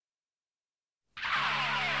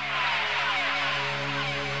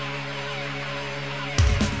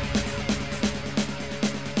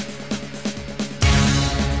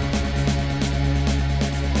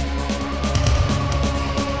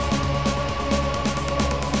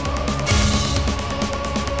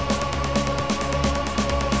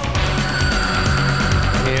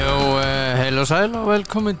og sæl og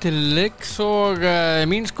velkomin til leiks og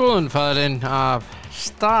mín skoðun farin af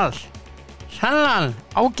stað þennan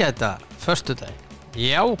ágæta föstudag.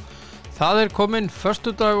 Já, það komin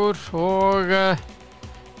föstudagur og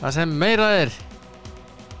það sem meira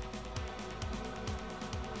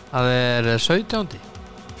það 17.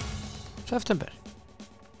 september.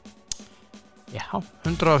 Já,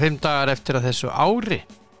 105 dagar eftir að þessu ári.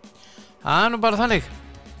 Það nú bara þannig.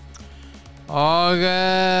 Og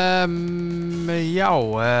já,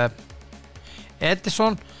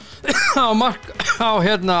 Edison á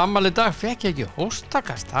afmæli dag fekk ekki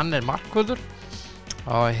hóstakast, hann markvörður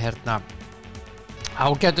og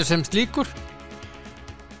ágætur sem slíkur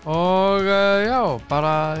og já,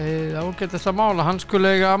 bara ágætist að mála, hann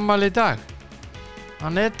skulle eiga afmæli dag,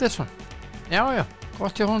 hann Edison. Já,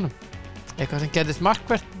 gott hjá honum. Eitthvað sem gerðist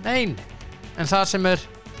markvert? Nei, en það sem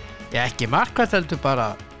já, ekki markvert heldur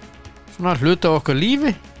bara svona hluti á okkar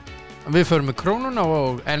lífi. Við förum með krónuna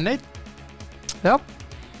og N1. Já,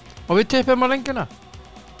 og við tippum á lengina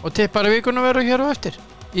og tippar í vikuna verður hér á eftir.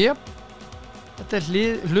 Já, þetta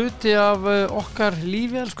hluti af okkar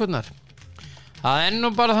lífi, elskunnar. Það nú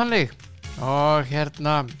bara þannig og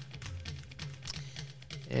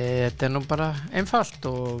þetta nú bara einfalt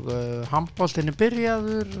og handboltinn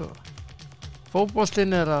byrjaður og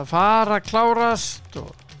fótboltinn að fara að klárast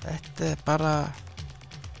og þetta bara,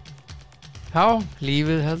 já,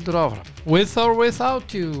 lífið heldur áfram. With or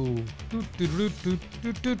without you.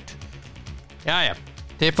 Jæja,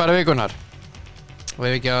 tippar vikunar. Og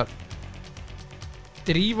ef ekki að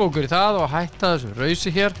drífa okkur í það og hætta þessu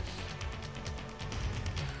rausi hér.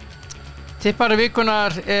 Tippar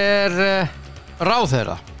vikunar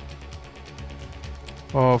ráðherra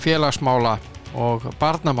og félagsmála og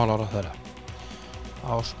barnamála ráðherra.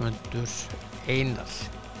 Ásmundur Einar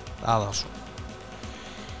Daðason.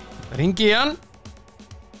 Ringi hann,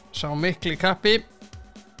 sá mikli kappi,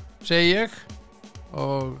 segi ég,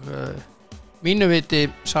 og mínu viti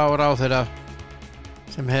sá ráðherra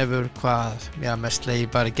sem hefur mest legið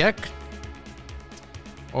bara í gegn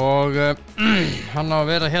og hann á að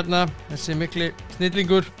vera hérna, þessi mikli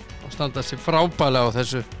snillingur og standa sér frábælega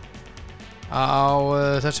á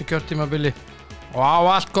þessu kjörtímabili og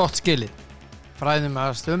á allt gott skilið.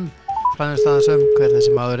 Fræðumst aðeins hver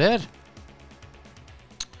þessi maður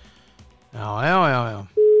Já.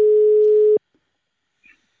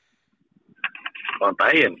 Góðan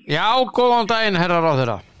daginn. Já, góðan daginn, herra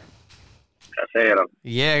ráðherra. Hvað segir hann?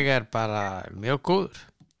 Ég bara mjög góður.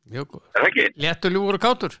 Það ekki? Léttur, ljúfur og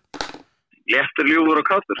kátur. Léttur, ljúfur og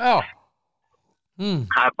kátur? Já.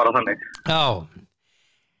 Það bara þannig. Já.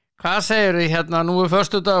 Hvað segirðu nú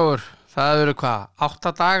föstudagur? Það eru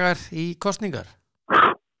 8 dagar í kosningar?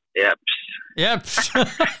 Jeps.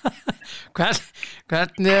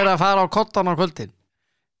 Hvernig að fara á kottan á kvöldin?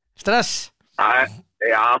 Stress? Það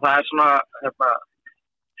svona,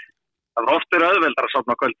 það oftur auðveldar að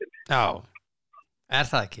sofna á kvöldin. Já,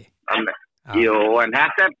 það ekki? Þannig. Jú, en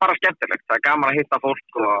þetta bara skemmtilegt. Það gaman að hitta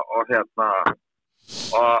fólk og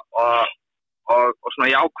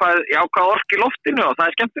svona jákvæð ork í loftinu og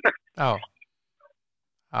það skemmtilegt. Já.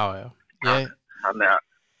 Þannig að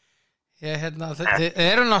þið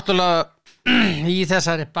eru náttúrulega í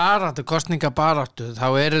þessari baráttu, kosningabaráttu, þá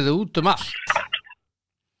eru þið út allt.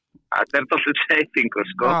 Þetta dálítið seitingur,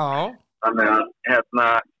 sko. Já. Þannig að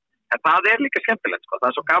en það líka skemmtilegt, sko.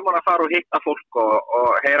 Það svo gaman að fara og hitta fólk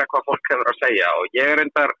og heyra hvað fólk hefur að segja og ég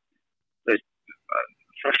reyndar, þú veist,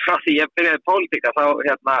 frá því ég byrjaði pólitíka þá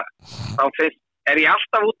fyrst ég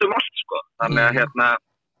alltaf út allt, sko. Þannig að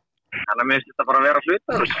mér finnst þetta bara að vera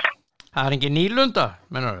hluta. Það engin nýlunda,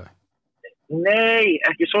 mennarðu? Nei,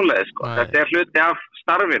 ekki svoleiðis, sko. Nei. Þetta hluti af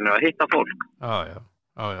starfinu að hitta fólk. Já,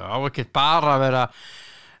 á ekki bara að vera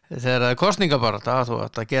þegar kosningabarátta, þú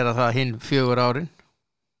ætti að gera það hinn 4 árin.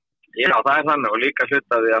 Já, það þannig og líka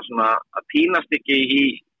hluti af því að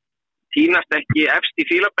tínast ekki efst í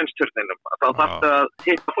fílabensturninum, þá þarftu að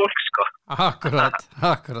hitta fólk, sko.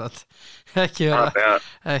 Akkurat.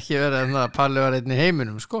 Ekki vera að Palli var einn í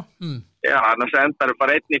heiminum, sko. Já, annars endar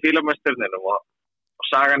bara einn í fílabensturninum og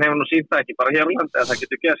sagan hefur nú sýnt það ekki bara hér á landi að það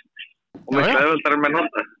getur gerst og miklu auðveldar en menn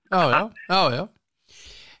halda. Já.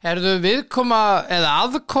 Erðu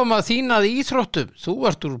aðkoma þín að íþróttum? Þú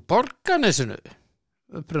ert úr Borgarnesinu,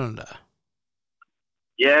 upprunalega.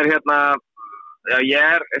 Ég er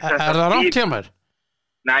það rangt hjá mér?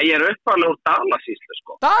 Nei, ég er uppálega úr Dalasýslu,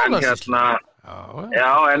 sko. Dalasýslu?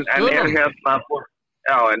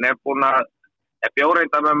 En búin að bjó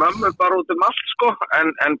reynda með mömmu bara út allt, sko,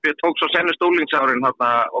 en tók svo senust úlingsárin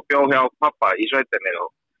og bjó hjá pappa í sveitinni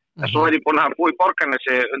en svo ég búin að búa í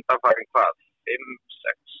Borgarnesi undanfæring 5-6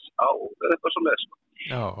 ár eða eitthvað svo leið, sko.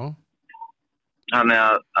 Já. þannig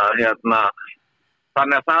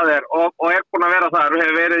að það er og er búin að vera þar,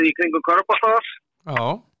 hefur verið í kringum Körfuboltaðar. Já.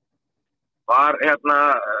 Var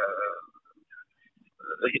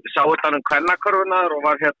sá þetta kvennakörfunar og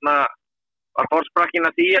var forsprakkin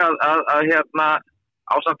að því að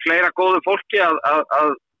ásamt fleira góðu fólki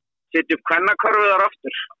að setja upp kvennakörfuðar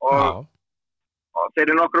aftur og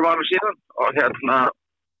fyrir nokkrum árum síðan og hefur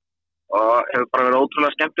bara verið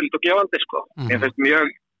ótrúlega skemmtilegt og gefandi sko. Mér finnst mjög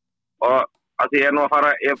og að því ég er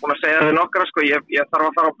búin að segja það við nokkra sko, ég þarf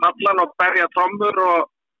að fara á pallan og berja trommur og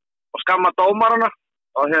skamma dómarana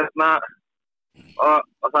og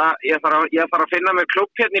ég þarf að finna mér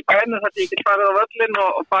klúbb hérna í bænum þetta ég get farið á völlin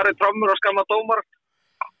og farið trommur og skamma dómar.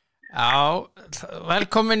 Já,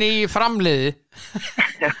 velkomin í framliði.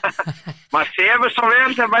 Maður sefur svo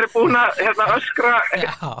vel þegar maður er búin að öskra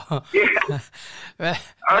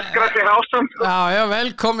öskra til hásum. Já,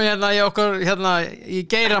 velkomin hérna í okkur í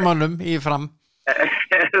Geiramannum í fram.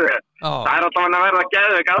 Það er alltaf að verða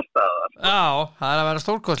geðveik aðstæða. Já, það er að vera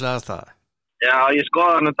stórkostlega aðstæða. Já, ég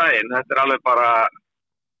skoða hann daginn, þetta er alveg bara,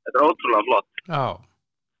 þetta er ótrúlega flott. Já.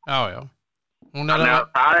 Þannig að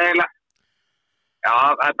það er eiginlega, já,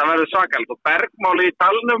 þetta verður svakalt og bergmáli í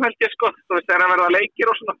talnum held ég sko, þú veist þegar að verða leikir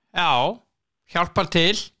og svona. Já, hjálpar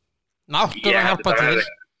til, náttúrulega hjálpar til.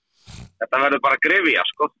 Þetta verður bara grifja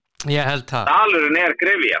sko. Ég held það. Dalurinn er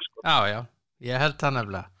grifja sko. Já, ég held það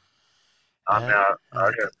nefnilega. Þannig að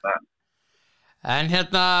En já,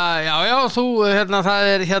 þú, það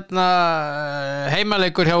er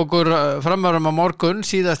heimaleikur hjá okkur framörum á morgun,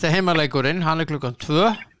 síðasti heimaleikurinn, hann er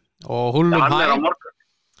 2:00 og Húlum Hæ. Hann er á morgun.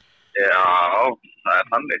 Já, það er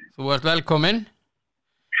þannig. Þú ert velkominn.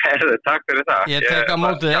 Takk fyrir það. Ég tek á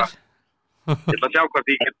móti þér. Ég ætla að sjá hvort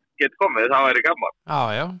ég get komið, það væri gaman.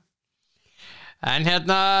 Já. En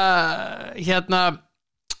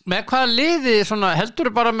með hvaða liði heldur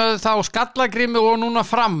þú bara með þá Skallagrimi og núna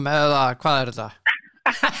Fram eða hvað er þetta?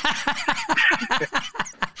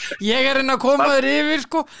 Ég er inn að koma þér yfir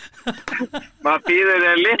sko. Maður býður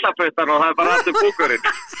þér litla puttan og það er bara allur búkurinn.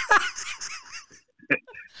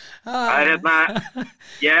 Það er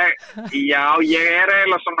ég er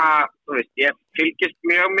eiginlega svona, þú veist, ég fylgist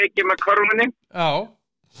mjög mikið með körfunni. Já.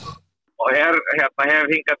 Og hef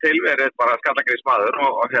hingað til verið bara Skallagrimsmaður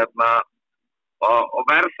og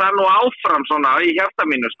verð það nú áfram svona í hjarta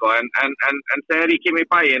mínu sko, en þegar ég kem í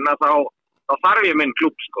bæinn þá þarf ég minn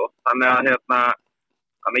klúbb sko, þannig að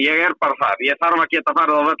ég er bara þar, ég þarf að geta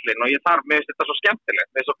farið á völlin og mér finnst þetta svo skemmtilegt,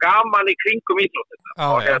 mér er svo gaman í kringum íþróttina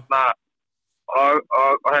og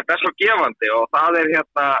þetta er svo gefandi og það er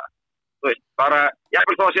þú veist, bara, ég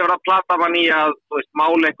vil þó að sé vera að plata mann í að, þú veist,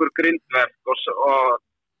 mála einhver grindverk og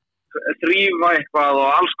þrýfa eitthvað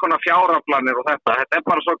og alls konar fjáraflanir og þetta er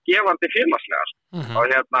bara svo gefandi félagslega og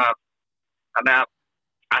þannig að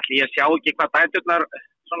allir ég sjá ekki hvað dæturnar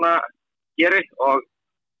svona gerir og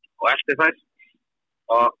eftir þær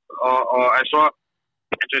en svo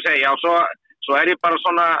eins og ég segi, já, svo er ég bara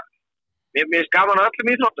svona mér er gaman að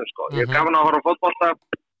öllum íþróttum sko, ég er gaman að horfa á fótbolta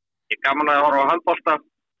ég er gaman að horfa á handbolta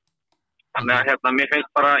þannig að mér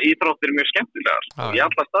finnst bara íþróttir mjög skemmtilegar í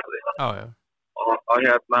alla staði og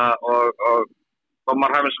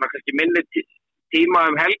maður hafði svona kannski minni tíma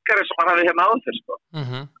helgar sem maður hafði áður fyrir sko.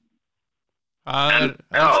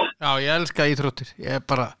 Já, ég elska íþróttir, ég er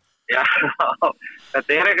bara Já,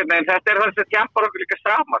 þetta er einhvern veginn, þetta er þessi tjampar okkur líka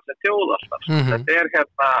saman, þetta er þjóð alltaf þetta er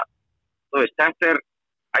þú veist, þetta er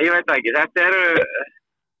ég veit ekki, þetta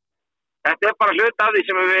er bara hlut af því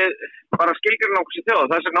sem við bara skilgreina okkur sem þjóð,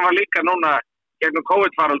 þess vegna var líka núna gegnum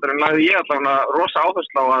COVID-faraldurinn lagði ég allavega rosa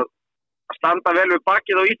áherslu á að standa vel við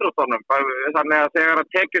bakið á íþróttunum þannig að þegar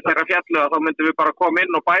að tekið þeirra fjallu þá myndum við bara koma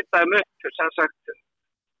inn og bæta þeim upp sem sagt,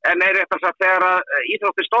 en rétt að sagt þegar að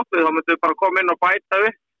íþróttir stoppuð þá myndum við bara koma inn og bæta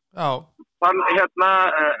upp þannig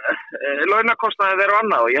launakostnaðið er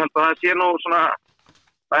annað og ég held að það sé nú svona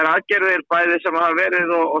það er aðgerðir bæði sem hafa verið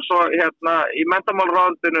og svo í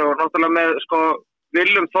menntamálráðundinu og náttúrulega með sko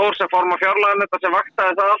Viljum Þór sem forma fjárlagan þetta sem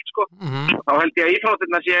vaktaði það allt sko þá held ég að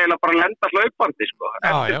íþróttirna sé eiginlega bara lenda hlaupandi sko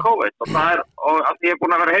eftir COVID og það og að ég er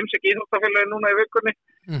búin að vera heimsækja íþróttafélagi núna í vikunni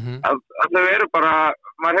að þau eru bara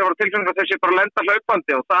maður hefur tilfengt að þau sé bara lenda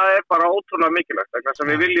hlaupandi og það er bara ótrúlega mikilvægt þannig að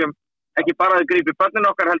við viljum ekki bara að grípi börnin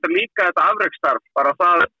okkar heldur líka þetta afreksstarf bara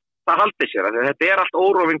það haldi sér þetta er allt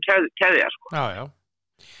órofin keðja sko. Já.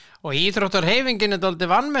 Og íþróttarhreyfingin er dálítið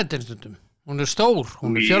vanmetin stundum. Hún er stór,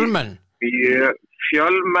 hún er fjölmenn.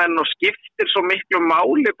 Fjölmenn og skiptir svo miklu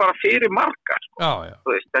máli bara fyrir marga sko. Já. Þú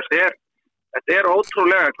veist, þetta er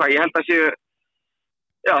ótrúlega hvað ég held að séu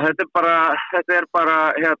þetta er bara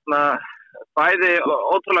bæði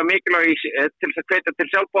ótrúlega mikilvæg til að hvetja til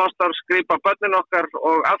sjálfboðastarfs, grípa börnin okkar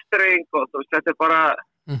og aftureying og þetta bara,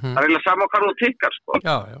 það eiginlega sama hvað þú tikkar, sko.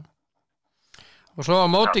 Já. Og svo á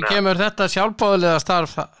móti kemur þetta sjálfboðaliða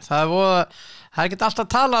starf, það er ekki alltaf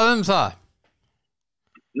talað það.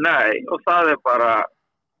 Nei, og það er bara,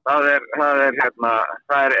 það er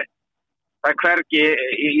hvergi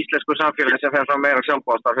í íslensku samfélagi sem fer fram meira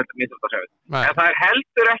sjálfboðastarf heldur en íþróttahreyfing. En það er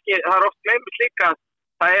heldur ekki, það er oft gleymd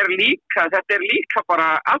líka, þetta er líka bara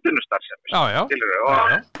atvinnustarfsemi. Já. Og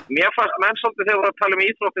mér fannst menn svolítið þegar við vorum að tala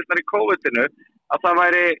íþróttirnar í COVID-inu, að það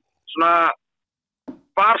væri svona,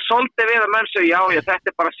 bara svolítið við að menn segja, já, þetta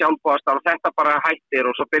er bara sjálfboðastarf og þetta bara hættir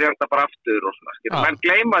og svo byrjar þetta bara aftur og svona. Menn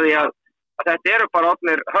gleyma því að þetta eru bara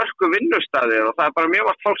orðnir hörku vinnustaðir og það er bara mjög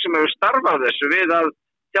margt fólk sem hefur starfað þessu við að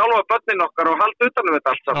þjálfa börnin okkar og halda utan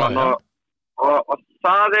þetta allt saman og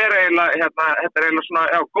það er eiginlega, þetta er eiginlega svona,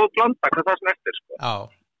 já, góð blanda hvað það snertir, sko. Já.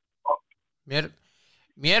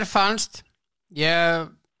 Mér fannst, ég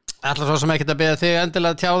ætla svo sem ekki að beða þig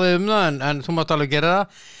endilega að tjá þig það en þú mátt alveg gera það.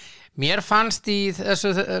 Mér fannst í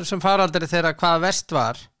þessum faraldri þegar hvað verst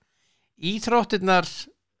var, íþróttirnar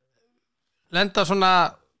lenda svona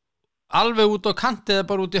alveg út á kanti eða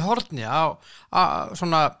bara út í horni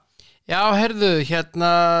svona, já, heyrðu,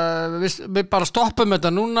 við bara stoppum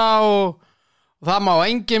þetta núna og það má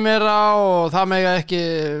engin meira og það mega ekki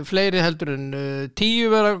fleiri heldur en 10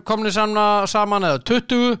 vera komnir saman eða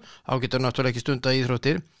 20, þá getur náttúrulega ekki stunda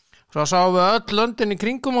íþróttir. Svo sáum við öll löndin í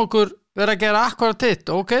kringum okkur vera að gera akkurat þitt.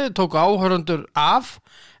 Ok, þau tóku áhörundur af,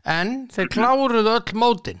 en þeir kláruðu öll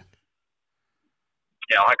mótin.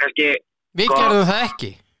 Já, það kannski... Við gerðum það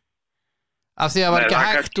ekki, af því að var ekki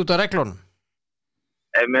hægt út af reglunum.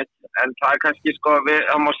 Einmitt, en það er kannski,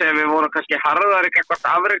 það má segja við vorum kannski harðari eitthvað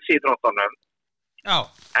afreiksíþróttunum. Já.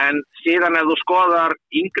 En síðan ef þú skoðar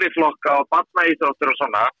yngri flokka og barnaíþróttir og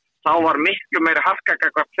svona, þá var miklu meiri harka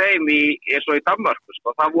eitthvað þeim eins og í Danmörku,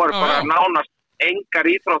 sko. Það voru bara nánast engar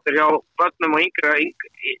íþróttir hjá börnum og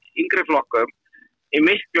yngri flokkum í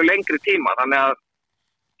miklu lengri tíma, þannig að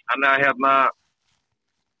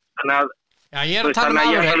Já, ég er að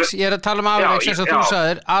tala um afreiks eins og þú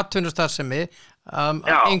sagðir, atvinnustarfsemi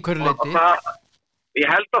einhverju leyti. Ég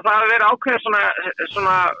held að það hafi verið ákveðið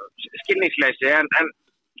svona skilningsleysi en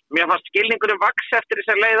mér fannst skilningurinn vaks eftir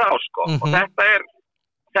þess að leiða á, sko. Og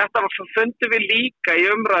þetta fundum við líka í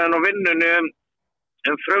umræðin og vinnunni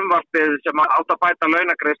frumvarpið sem átt að bæta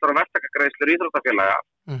launagreiðslur og verktakagreiðslur íþróttafélaga.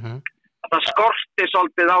 Það skorti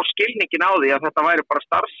svolítið á skilningin á því að þetta væri bara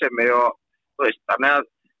starfsemi og þú veist, þannig að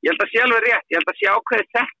ég held að sé alveg rétt, ég held að sé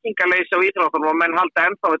ákveðið þekkingarleysi á íþróttunum og menn halda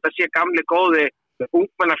ennþá þetta sé gamli góði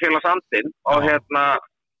ungmennafélagsandinn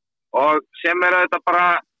og sem er þetta bara,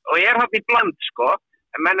 og ég er hann í bland, sko,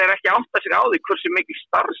 en menn er ekki átt að sig á því hversu mikil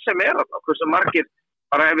starfsemi er þarna, hversu margir,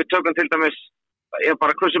 bara ef við tökum til dæmis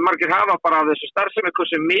hversu margir hafa bara af þessu starfsemi,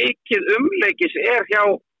 hversu mikið umleikis er hjá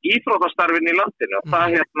íþróttastarfin í landinu og það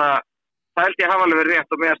held ég hafa alveg verið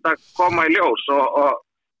rétt og mér að koma í ljós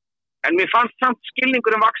en mér fannst samt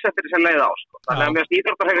skilningurinn vaks eftir þess að leiða á, sko. Þannig að mér finnst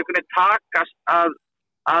íþróttarhreyfingunni takast að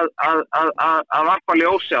varpa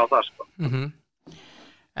ljósi á það, sko.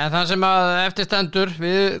 En það sem að eftir stendur,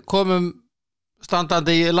 við komum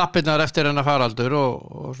standandi í lappirnar eftir hennar faraldur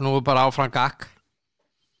og nú er bara áfram gakk.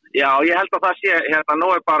 Já, ég held að það sé, nú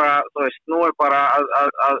er bara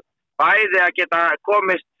að bæði að geta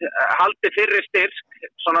komist haldið fyrri styrk,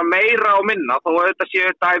 svona meira og minna, þó auðvitað séu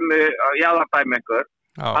jaðardæmi einhver,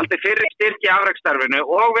 haldið fyrri styrk í afreksstarfinu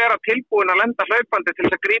og vera tilbúin að lenda hlaupandi til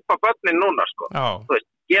þess að grípa börnin núna, sko. Þú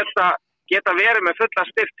veist, geta verið með fulla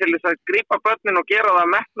styrk til þess að grípa börnin og gera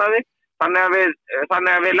það metnaði,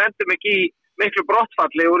 þannig að við lendum ekki í miklu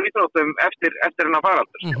brottfalli úr íþróttum eftir hennar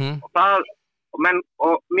faraldur, sko. Og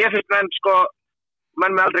mér finnst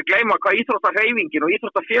menn með aldrei gleyma hvað íþróttarhreyfingin og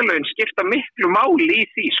íþróttafélögin skipta miklu máli í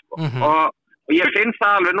því, sko. Og ég finn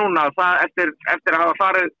það alveg núna eftir að hafa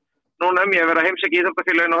farið núna ég vera heimsækja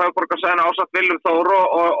íþróttafélögin og höfuðborgarsvæðinu ásamt Willum Þór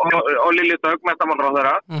og Lilju Dögg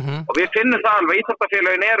menntamálaráðherra og við finnum það alveg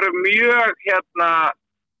íþróttafélögin eru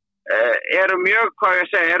mjög hvað ég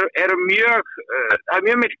segi, það er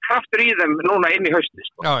mjög mikil kraftur í þeim núna inn í hausti,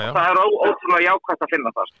 sko. Það er ótrúlega jákvæmt að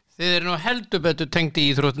finna það, sko. Þið eru nú heldur betur tengt í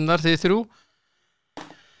íþróttunar, þið þrjú?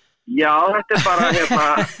 Já, þetta er bara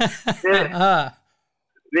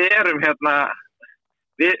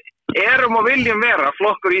við erum og viljum vera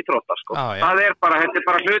flokkur íþróttar, sko. Það er bara, þetta er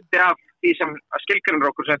bara hluti af því sem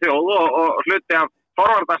skilgreinir okkur sem þjóð og hluti af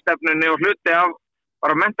forvarnarstefnunni og hluti af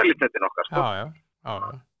bara mentalitetin okkar, sko. Já.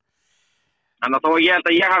 Þannig að þó ég held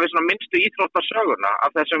að ég hafi svona minnstu íþróttarsöguna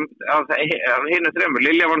af hinum þremur.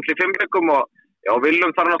 Lilja var náttúrulega í 5 vikum og Já, Willum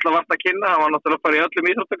þarf náttúrulega vart að kynna, hann var náttúrulega bara í öllum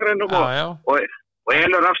íþróttagreinum og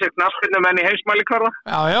elur af sér knattspyrnu menn í heimsmælikvarða.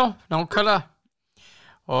 Já, nákvæmlega.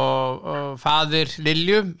 Og faðir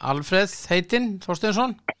Lilju, Alfreð heitinn,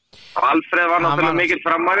 Þorsteinsson. Alfreð var náttúrulega mikill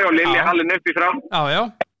framari og Lilja hallin upp í fram. Já,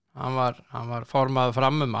 hann var formað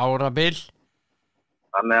fram árabil.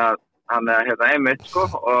 Hann er einmitt, sko,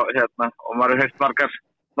 og maður har heyrt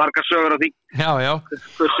margar sögur á því. Já.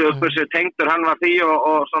 Hversu tengdur hann var því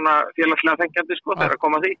og svona félagslega þengjandi, sko, þegar að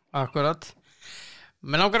koma því. Akkurat.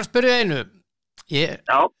 Men langar að spyrja einu.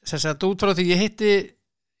 Þess að út frá því ég hitti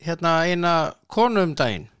eina konu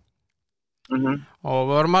daginn og við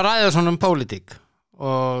vorum að ræða svona pólitík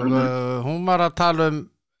og hún var að tala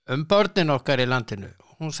um börnin okkar í landinu.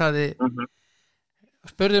 Hún sagði,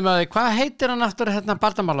 spurði mig hvað heitir hann aftur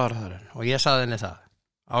barnamálaráðherrann og ég sagði henni það,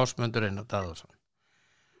 Ásmundur Einar Daðason.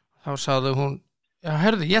 Þá sagði hún, já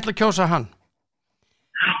heyrðu, ég ætla að kjósa hann.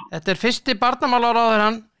 Þetta er fyrsti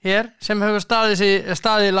barnamálaráðherrann hér sem hefur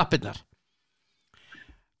staðið í lappirnar.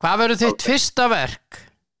 Hvað verður þitt fyrsta verk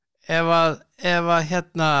ef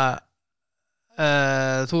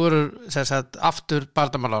þú verður sem sagt aftur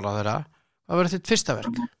barnamálaráðherra? Hvað verður þitt fyrsta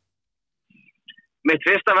verk? Mitt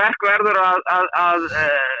fyrsta verk verður að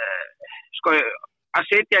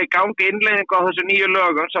setja í gangi innleiðingu á þessu nýju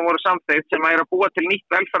lögum sem voru samþykkt sem að búa til nýtt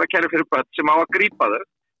velferðarkerfi fyrir börn sem á að grípa þau,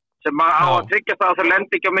 sem á að tryggja það að þau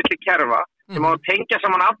lendi ekki á milli kerfa, sem á að tengja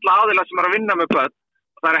saman alla aðila sem að vinna með börn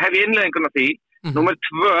og það að hefja innleiðinguna því. Númer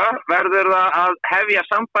 2 verður það að hefja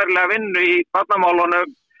sambærilega vinnu í barnamálunum,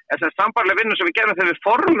 sambærilega vinnu sem við gerum þegar við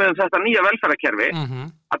formum þetta nýja velferðarkerfi,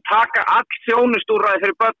 að taka all þjónustúrræði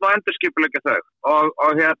fyrir börn og endurskipuleggja þau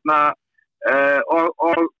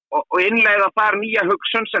og innleiða þar nýja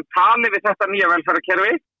hugsun sem tali við þetta nýja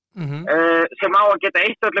velferðarkerfi sem á að geta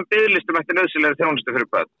eitt öllum biðlistum eftir nauðsynlegri þjónustu fyrir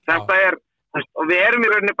börn. Þetta og við erum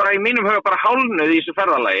í rauninni bara í mínum huga bara hálfnuð í þessu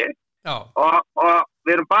ferðalagi. Og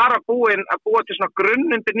við erum bara búin að búa til svona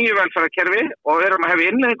grunnundi nýju velferðarkerfi og við erum að hefja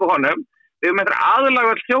innleiðingu honum. Við erum eftir aðlaga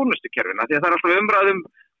vel þjónustukerfina því að það er alltaf umræðum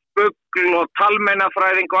bugl og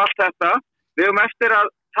talmeinafræðing og allt þetta. Við erum eftir að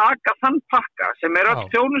taka þann pakka sem er öll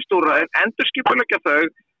þjónustúrræðin, endurskipuleggja þau,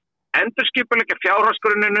 endurskipuleggja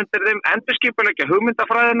fjárhagsgrunnin undir þeim, endurskipuleggja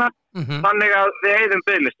hugmyndafræðina, þannig að við eyðum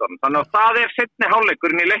biðlistunum. Þannig að það er seinni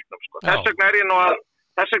hálfleikurinn í leiknum, sko. Þess vegna er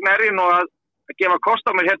ég nú að gefa kost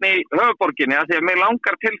á mér hérna í höfuborginni að því að mig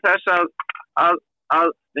langar til þess að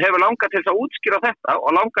hefur langar til þess að útskýra þetta og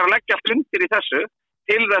langar að leggja flindir í þessu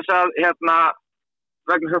til þess að vegna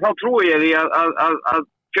þess að þá trúi ég því að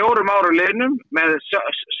 4 árum liðnum með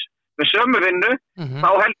sömu vinnu þá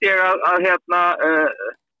held ég að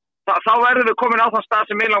þá verðum við komin á þann stað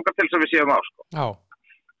sem mig langar til þess að við séum á, sko.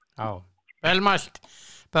 Já, velmælt.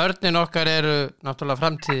 Börnin okkar eru náttúrulega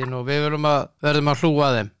framtíðin og við verðum að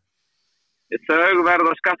hlúa þeim. Þau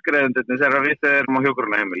verða skattgreiðendurnir þegar við erum á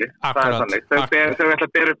hjúkrunarheimili. Það er þannig. Þau ætla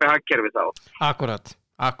að bera upp í hagkerfi þá.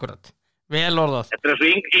 Akkurat. Vel orðað. Þetta er svo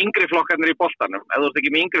yngri flokkarnir í boltanum. Ef þú ert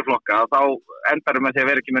ekki með yngri flokka, þá endarum með því að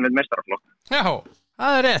vera ekki með neitt meistaraflokk. Já,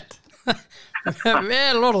 það er rétt.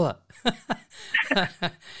 Vel orðað.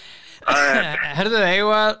 Herðu,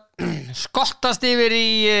 eigum að skottast yfir í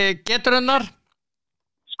geturunnar?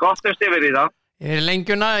 Skottumst yfir í það. Yfir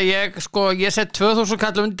lengjuna. Ég set 2000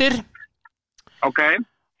 kall undir. Ok.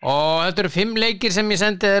 Og þetta eru 5 leikir sem ég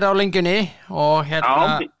sendi þér á lengjunni og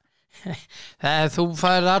þegar þú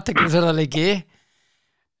færð athyglisverðarleiki.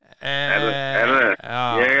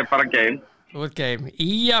 Ég er bara game. Þú ert game.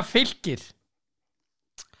 Ía Fylkir.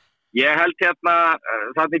 Ég held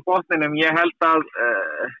það í botninum, ég held að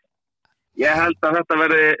þetta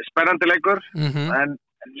verði spennandi leikur, en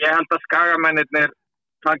ég held að Skagamennirnir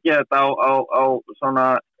taki þetta á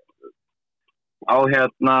svona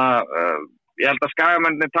ég held að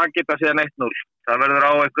Skagamennir taki þetta síðan 1-0. Það verður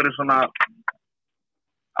á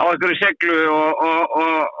einhverju seglu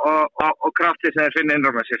og krafti sem þeir finna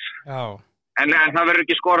innra með sér. Já. En það verður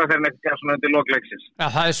ekki skorað þegar neitt svona undir lok leiksins. Já,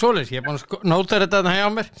 það er svoleiðis. Ég er búin að nóta þetta hjá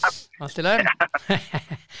mér. Allt í lagi.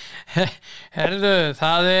 Herðu,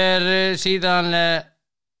 það er síðan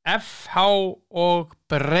FH og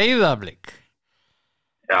Breiðablik.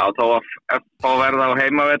 Já, þá að FH verða á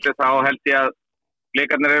heimavelli þá held ég að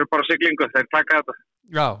Blikarnir eru bara siglingu, þeir taka þetta.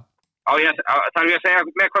 Já. Þarf ég að segja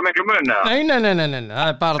með hvað miklu mun? Nei, það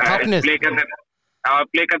er bara tafnið. Blikarnir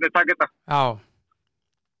taka þetta. Já.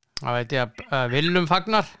 Það veit ég að Willum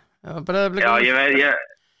fagnar. Já, ég veit,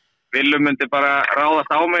 Willum myndi bara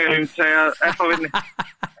ráðast á mig og ég myndi segja FH vinni.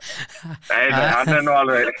 Nei, hann er nú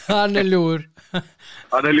alveg. Hann er ljúfur.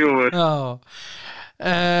 Já.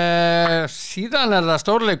 Síðan er það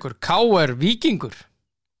stórleikur, KR Víkingur.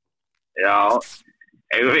 Já,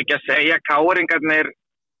 Eigum við ekki að segja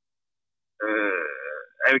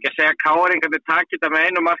káringarnir taki þetta með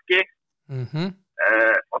einu marki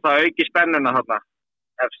og það auki spennuna þarna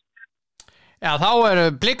efst. Já, þá eru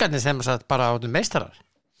blikarnir sem sagt bara áttum meistarar.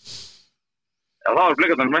 Já, þá eru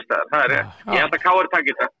blikarnir meistarar, það er rétt. Ég held að káir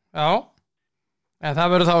taki þetta. Já, en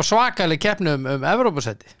það verður þá svakalig keppni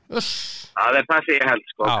Evrópusæti. Það er það sem ég held,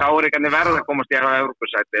 sko. Káringarnir verða að komast í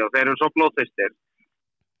Evrópusæti og þeir eru svo blóðþyrstir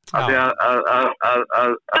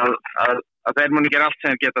að þeir muni gera allt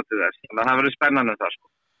sem þeir geta til þess. Þannig að það verður spennandi það, sko.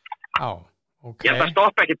 Já, ok. Ég held að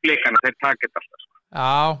stoppa ekki blikana, þeir taka þetta alltaf, sko.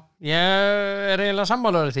 Já, ég er eiginlega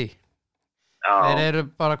sammálaður því. Já. Þeir eru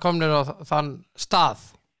bara komnir á þann stað.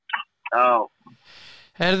 Já.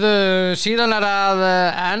 Heyrðu, síðan er að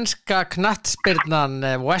enska knattspyrnan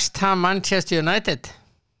West Ham Manchester United.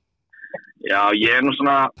 Já, ég er nú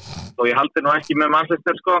svona, þó ég haldi nú ekki með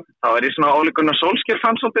Manchester, sko, þá er ég svona Ole Gunnar Solskjær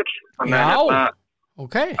fann svolítið. Já,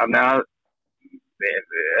 ok. Þannig að,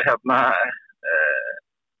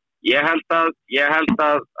 ég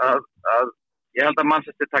held að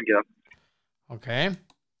Manchester taki það. Ok.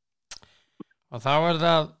 Og þá er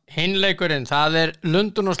það hinleikurinn, það er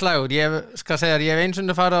Lundun og slagur. Ég skal segja að ég hef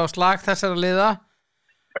einsunni farið á slag þessara liða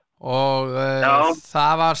og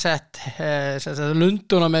það var sett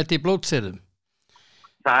Lundun að meti í blótsýrðum.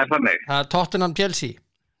 Það er þannig. Það er Tottenham Chelsea.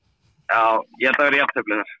 Já, ég held að verði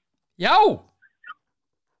jafntefli þar. Já!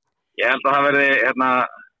 Ég held að það verði, ég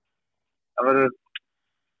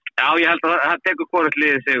held að það tekur hvort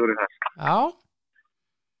liðið sigur í þar.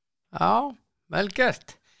 Já, vel gert.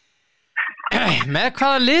 Með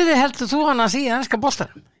hvaða liði heldur þú hann að síða enska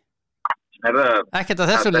boltanum? Ekkert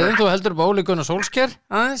að þessu liðum, þú heldur bara Ole Gunnar Solskjær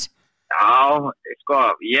aðeins? Já, sko,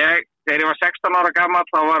 þegar ég var 16 ára gamall,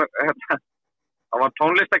 þá var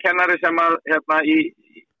tónlistakennari sem að, í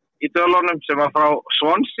Dölunum, sem var frá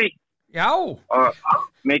Swansea. Já. Og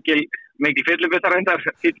mikil fyllibittar reyndar,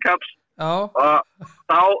 fýtkall. Já. Og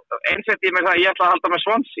þá einsetti ég mig það að ég ætla að halda með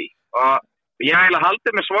Swansea. Og ég eiginlega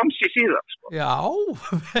haldið með Swansea síðan, sko. Já,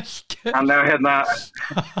 velkjör.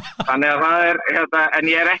 Þannig að það er, en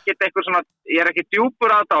ég er ekkert eitthvað svona, ég er ekki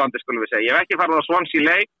djúpur aðdáandi, skulum við segja. Ég hef ekki farið á Swansea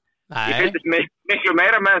leik. Nei. Ég fylgist miklu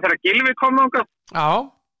meira með þegar Gylfi kom þangað. Já.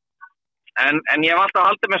 En ég hef alltaf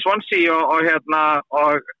haldið með Swansea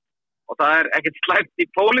og það er ekkert slæmt í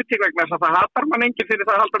pólitík vegna þess að það hatar mann enginn fyrir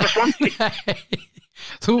það að halda með Swansea. Nei.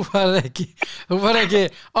 Þú farið ekki,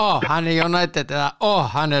 hann er United eða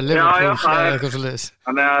hann er Liverpool eða eitthvað svo leiðis.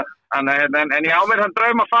 En ég á mér þann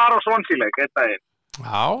draum að fara á Swansea-leik eitt daginn.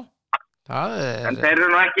 Já, það er... En þeir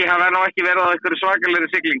eru hafa nú ekki verið á einhverju svakalegri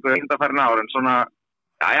siglingu undanfarin ár, en svona,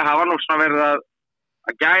 hafa nú svona verið að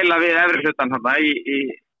gæla við efri hlutan þarna í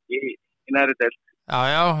neðri deild.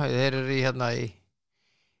 Já, þeir eru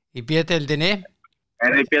í B-deildinni.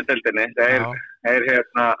 En í B-deildinni, þeir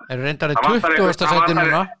reyndar í 20. sæti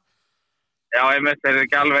núna. Já, þeir eru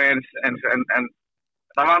ekki alveg en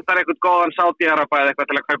það vantar eitthvað góðan Sádi-Araba eða eitthvað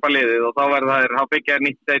til að kaupa liðið og þá byggja þér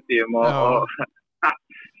nýtt stadium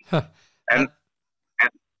en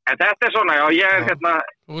þetta er svona, já, ég er það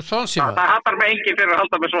hattar mig enginn fyrir að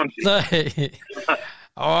halda með Swansea. Nei,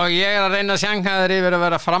 og ég er að reyna að sjanga þér yfir að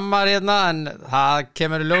vera frammar en það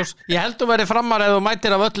kemur í ljós. Ég held að vera frammar ef þú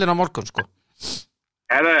mætir af öllin á morgun, sko.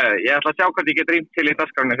 Ég ætla að sjá hvað ég get rýmt til í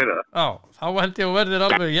dagskránni fyrir það. Já, þá held ég að verðir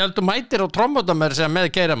alveg, ég held að mætir á trommótamæri sem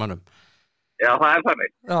með geiramannum. Já, það er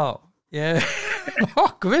þannig. Já, ég er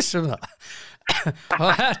nokkuð viss það.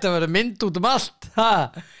 Og þetta verður mynd út allt.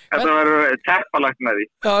 Þetta verður teppalagt með því.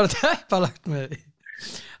 Já, það verður teppalagt með því.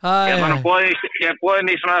 Ég er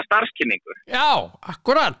boðin í svona starfskynningu. Já,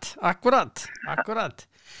 akkurat.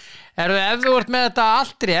 Ef þú ert með þetta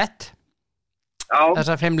allt rétt,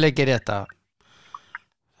 þessar 5 leikir rétt að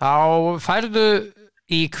þá færðu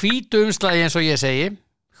í hvítu umslagi eins og ég segi,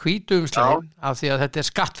 af því að þetta er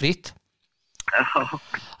skattfrítt.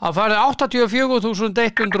 Það færðu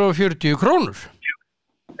 84.140 krónur.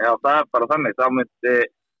 Já, það er bara þannig. Þá myndi,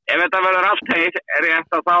 ef þetta verður allt heitt, er ég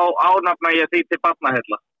eftir að þá ánafna ég því til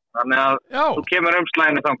barnaheilla. Þannig að þú kemur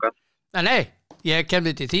umslaginu þangað. Nei, ég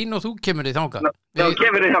kemur til þín og þú kemur í þangað. Þú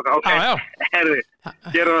kemur í þangað, ok. Herði,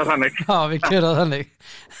 gerum það þannig. Já, við gerum það þannig.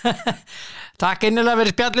 Takk innilega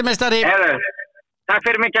fyrir spjallimeistari. Takk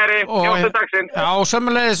fyrir mig, kæri. Njóttu dagsins. Já,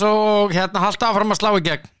 sömuleiðis og halda áfram að slá í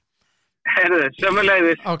gegn.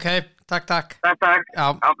 Sömuleiðis. Ok, takk. Takk.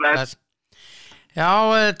 Já, bless. Já,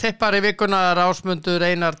 tippar í vikunar Ásmundur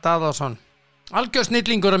Einar Daðarsson. Algjör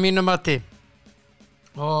snillingur á mínu mati.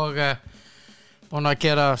 Og búin að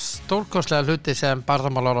gera stórkostlega hluti sem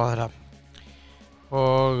barðamálaráðherra.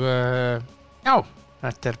 Og já,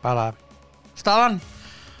 þetta er bara staðan.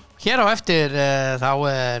 Hér á eftir þá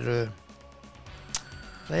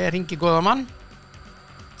ætla ég að hringi góða mann.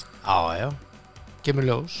 Já, kemur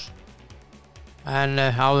ljós. En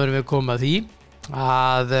áður við komum að því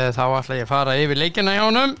að þá ætla ég að fara yfir leikina hjá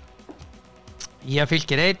honum. Ég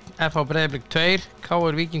Fylkir 1, FH Breiðablik 2,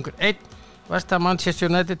 KR Víkingur 1, West Ham Manchester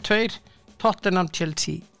United 2, Tottenham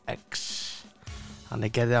Chelsea X.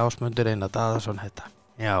 Þannig gerði Ásmundur Einar Daðarsson þetta.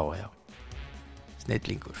 Já,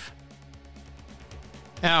 snillingur.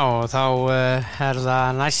 Já, þá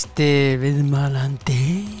það næsti viðmælandi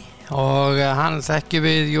og hann þekkjum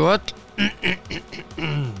við jú öll.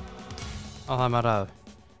 Og það maður að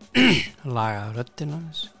laga röddina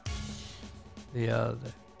hans. Því að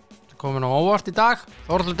það komin á óvart í dag.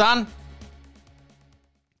 Þórður Dan.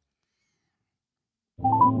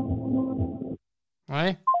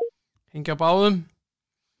 Nei, hringja báðum.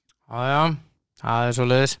 Já, það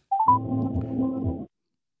svoleiðis.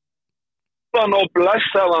 Og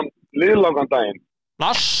blessaðan liðlangan daginn.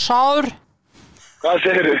 Blessaður. Hvað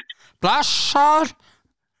segirðu? Blessaður.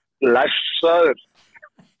 Blessaður.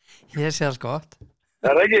 Ég sé alls gott.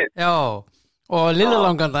 Er það ekki? Já, og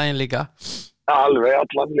liðlangan daginn líka. Alveg,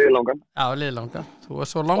 allan liðlangan. Já, liðlangan. Þú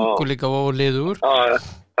er svo langur líka og liður.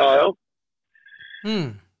 Já.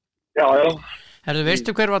 Já. Herðu,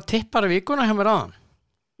 veistu hver var tippari vikuna hjá mér áðan?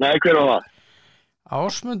 Nei, hver var það?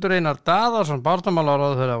 Ásmundur Einar Daðarsson,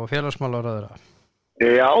 barnamálaráðherra og félagsmálaráðherra.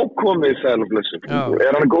 Já, komið sæl og blessu.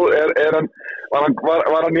 Er hann góð,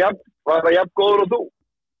 var hann jafn góður og þú?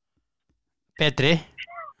 Betri.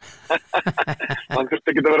 Hann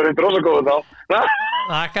þurfti ekki að vera reynd rosa góður þá.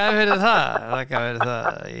 Þakkaði fyrir það.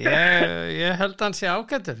 Ég held hann sé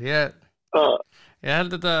ágættur. Ég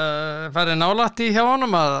held þetta farið nálægt í hjá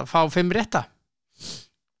honum að fá 5 rétta.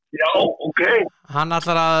 Já, ok. Hann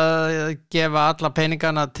ætlar að gefa alla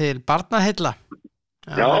peningana til barnaheilla.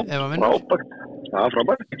 Já, frábært. Já,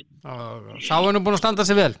 frábært. Sá hann búin að standa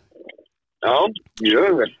sig vel? Já,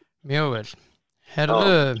 mjög vel. Mjög vel.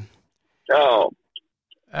 Herðu. Já.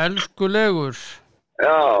 Elskulegur.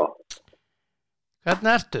 Já.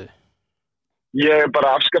 Hvernig ertu? Ég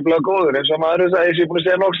bara afskaplega góður, eins og maður sagði, ég búin að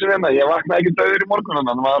segja nokkuð sem ég vaknaði ekki dauður í morgun,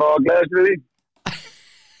 þannig maður á að gleðast við því.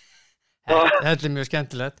 Þetta er mjög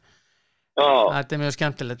skemmtilegt. Já. Þetta er mjög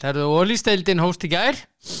skemmtilegt. Herðu, Ólísteildin hóst í gær?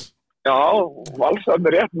 Já,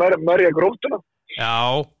 valsarnir rétt mörja grótuna.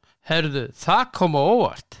 Já, herðu, það kom á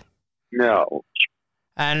óvart. Já.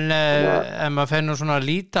 En ef maður fer nú svona að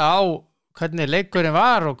líta á hvernig leikurinn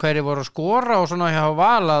var og hverju voru að skora og svona hjá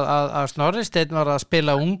Val að Snorri Steinn var að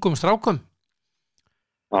spila ungum strákum.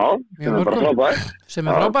 Já, sem er bara frábært. Sem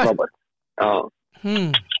er frábært? Já.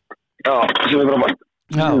 Já, sem er frábært.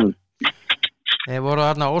 Já. Þeir voru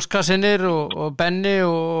þarna Óskarsinnir og Benni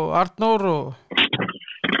og Arnór og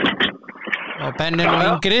Benni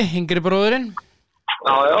og Yngri bróðurinn.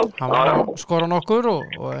 Já. Hann var að skora nokkur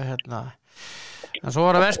og hérna. En svo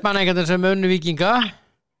var það Vestmannaeyingarnir sem unnu Víkinga.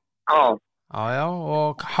 Já,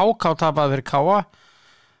 og HK tapaði fyrir Káa.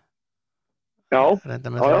 Já. Reynda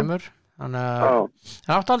með 3. Þannig að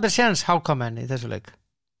það áttu aldrei séns HK-menn í þessu leik.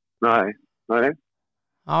 Nei. Það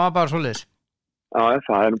var bara svoleiðis. Já,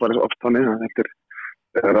 það er bara oft þannig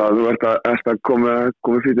þegar þú ert að koma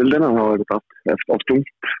fyrir dildina, þá er þetta oft tungt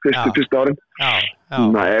fyrstu árin. Já.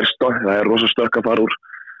 Það er rosa stökk að fara úr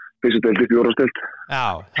fyrstu dild í fjórðasdild. Já,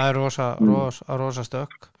 það er rosa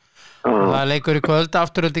stökk. Og það er leikur í kvöld,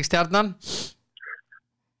 Afturölding Stjarnan.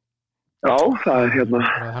 Já, það er hérna.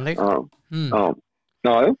 Já.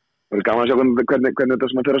 Það er gaman að sjá hvernig þetta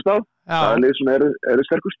sem að fyrir að stað. Það er lið sem eru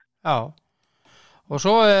sterkust. Já. Og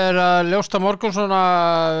svo er að ljósta morgun svona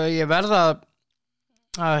ég verða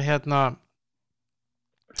að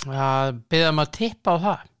biðja að tippa á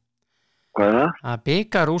það. Hvað er það? Að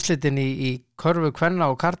bikar úrslitin í körfu kvenna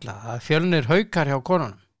og karla. Það Fjölnir Haukar hjá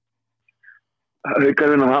konunum.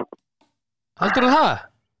 Haukar vinna það. Heldurðu það?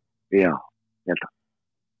 Já, ég held það.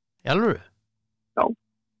 Í alvöru? Já.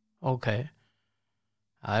 Ok.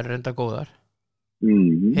 Það er reynda góðar.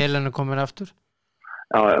 Helena komin aftur.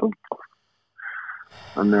 Já.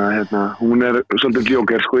 Þannig að hún er svolítið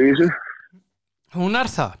gjóker sko í þessu. Hún er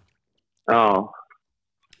það? Já.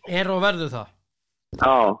 Er og verður það?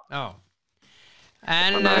 Já.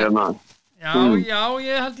 En já,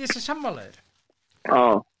 ég held ég sé sammálaður. Já.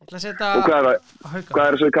 Ég ætla að setja og hvað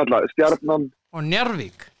er þessu kallað? Stjarnan? Og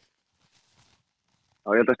Njarðvík. Já,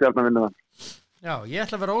 ég held að Stjarnan vinna það. Já, ég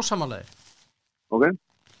ætla að vera ósammálaður. Ok.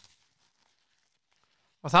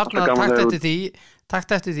 Og þarna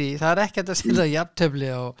takt eftir því, það er ekki að setja jafntöfli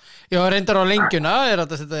og já, reyndar á lengjuna er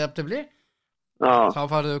að setja jafntöfli. Já. Þá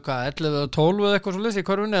farið þú 11 og 12 eða eitthvað svolítið í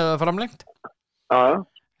körfunni eða framlengt. Já.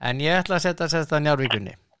 En ég ætla að setja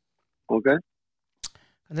Njarðvíkunni. Ok.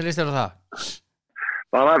 Hvernig líst þér á það?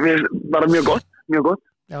 Bara mjög gott.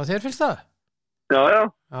 Já, þér finnst það? Já,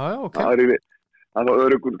 ok. Þá er ég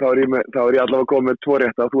allavega komið með 2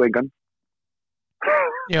 rétta, þú engan.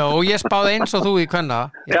 Já, og ég spáði eins og þú í kvenna.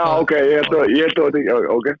 Já, ok, ég held að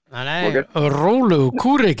ok. Nei, rólegu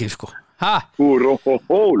kúriki, sko. Ha?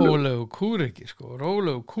 Rólegu kúriki, sko.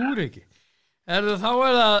 Rólegu kúriki. Þá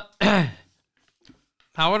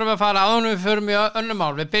erum við að fara áður við förum í önnur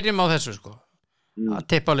mál. Við byrjum á þessu, sko. Að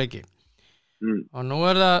tippa á leiki. Og nú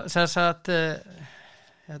er það þess að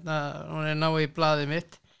hún er ná í blaðið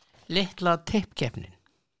mitt litla tippkeppnin.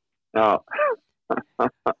 Já.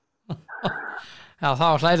 Já,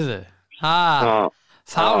 þá hlærðu.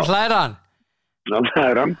 Þá hlæra hann.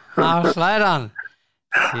 Þá hlæra hann.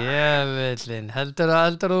 Sjöfillin. Heldur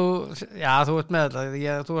þú, já, þú ert með þetta,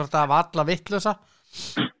 þú ert af alla vittlösa.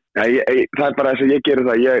 Já, það er bara þess að ég gerir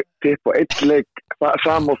það. Ég tipp á 1 leik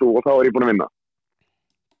saman og þú og þá er ég búin að vinna.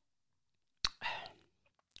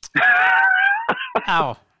 Já.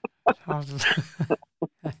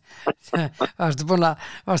 Varstu búin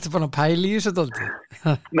að pæla í þessu dólti?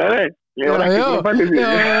 Nei, ég var ekki búin að pæla í því.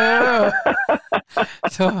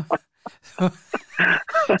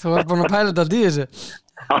 Þú varst búin að pæla þetta í þessu?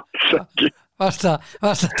 Alls ekki. Varstu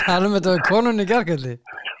að tala um þetta við konunni í gærkvöldi?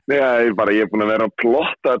 Nei, ég er búin að vera að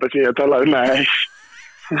plotta þetta sem ég talaði. Nei.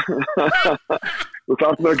 Þú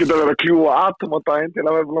þarf nú ekki að vera að kljúa atom á daginn til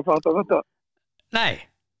að vera búin að fatta þetta. Nei.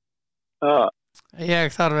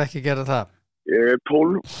 Ég þarf ekki að gera það. Ég er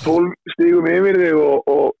 12 stigum yfir þig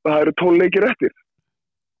og það eru 12 leikir eftir.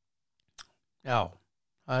 Já,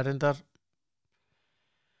 það er reyndar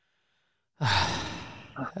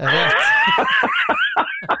rétt.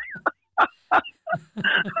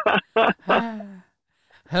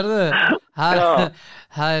 Herðu,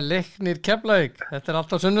 það er Leiknir Keflavík. Þetta er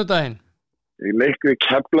alltaf sunnudaginn. Leiknir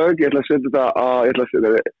Keflavík, ég ætla að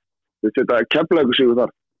setja Keflavík sigur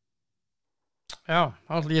þar. Já,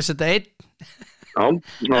 ég setja 1. Já,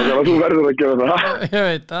 þú verður að gera það. Ég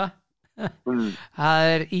veit það. Það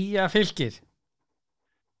er Ía Fylkir.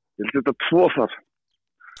 Ég vil setja 2 þar.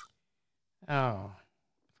 Já,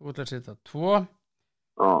 þú ætlar að setja 2.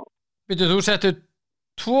 Já. Býtu, þú settu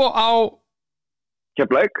 2 á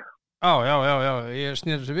Keflavík. Já, ég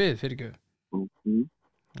snýr þessu við fyrir ekki.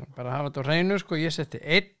 Bara hafa þetta á hreinu, sko, ég setti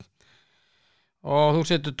 1 og þú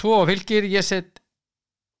settu 2 á Fylkir, ég sett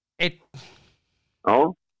 1. Já.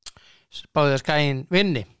 Spáði að Skaginn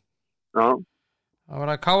vinni. Já. Það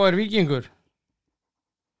var að KR Víkingur.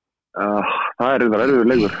 Það er erfiður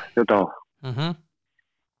leikur þetta á.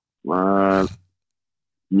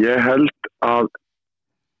 Ég held að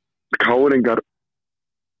KR-ingar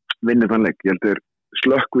vinni þann leik. Ég held þeir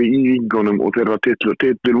slökkvi í Víkingunum og þeir var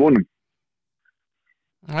titl vonum.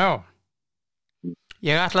 Já.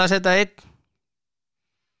 Ég ætla að setja 1.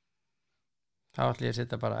 Þá ætla ég að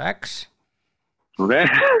setja bara X. Ok.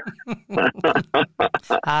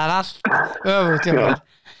 Það er allt öfugt hjá mér.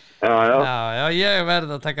 Já, ég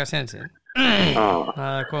verð að taka sensin.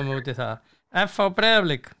 Það er komið út í það. FH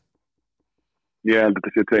Breiðablik. Ég held að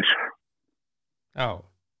þetta sé 2. Já.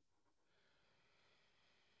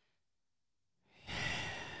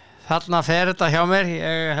 Þarna fer þetta hjá mér.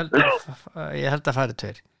 Ég held að fari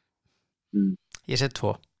 2. Ég set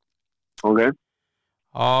 2. Ok.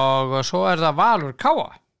 Og svo er það Valur Káa.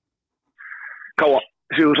 Káa,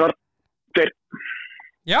 Sigursar 2.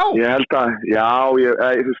 Já. Ég held að,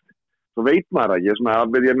 svo veit maður að ég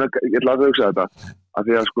ætla að hugsa þetta að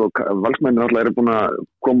því að sko valsmennir alltaf eru búin að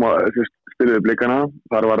koma spiluðu blikana,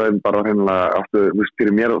 þar var þeim bara hreinlega aftur,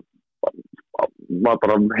 fyrir mér var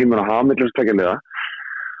bara heiminn að hafa millistekjaliða,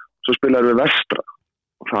 svo spilaðu við Vestra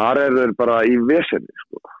og þar þeir bara í vesenni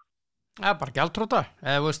sko. Já, bara gjaldtróta,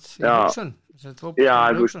 eða í hugsun.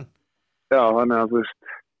 Já, þannig að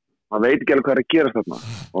maður veit ekki alveg hvað er að gera þarna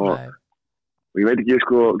og ég veit ekki,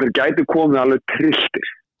 sko, þeir gæti komið alveg trilltir.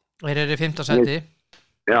 Þeir eru í 5. sæti.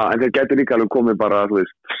 Já, en þeir gæti líka alveg komið bara,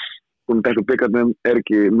 hún þessu byggarnum er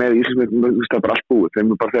ekki með Íslandsmyndum, það er bara allt búið.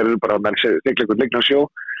 Þeir eru bara með segleikur leikna sjó.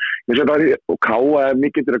 Ég sé það, og Káa er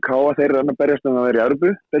mikið til að Káa, þeir eru að berjast með að vera í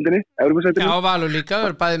Evrópusætinu. Já, Valur líka,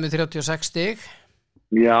 þeir eru bæðið með 36 stig.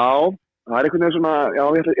 Já, það er einhvern veginn svona, já,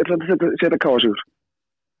 ég ætla að setja Káa sigur.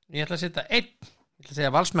 Ég ætla að setja 1. Ég ætla að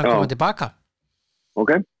segja að Valsmenn komið tilbaka.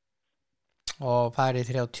 Ok. Og færi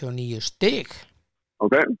 39 stig.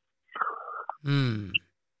 Ok.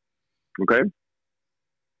 Ok.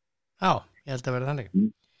 Já, ég held að vera þannig.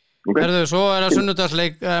 Okay. Erðu, svo er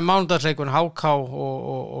það mánudagsleikun HK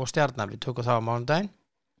og Stjarnan. Við tökum það á mánudaginn.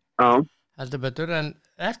 Já. Heldur betur, en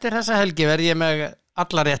eftir þessa helgi verð ég með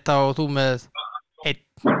alla rétta og þú með 1.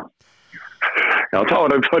 Já, þá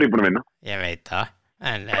er ég búin að vinna. Ég veit það.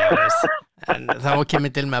 En þá kemur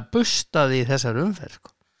til með að busta því þessar umferð, sko.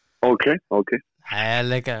 Ok.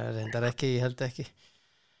 Nei, reyndar ekki, ég held ekki.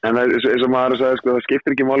 En eins og maður sagði, sko, það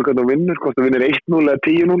skiptir ekki máli hvað þú vinnur, hvort þú vinnur 1-0 eða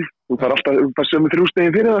 10-0, þú þarf alltaf sömu 3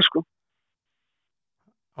 stigin fyrir það, sko.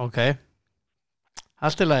 Ok,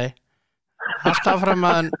 allt í lagi. Alltaf fram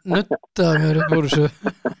að nutta mér upp úr þessu.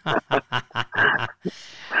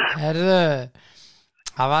 Herðu,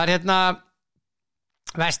 það var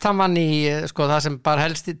West Ham vann í, sko, það sem bara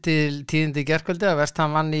helst til tíðindi gærkvöldi, að West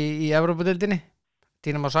Ham vann í Evrópudeildinni,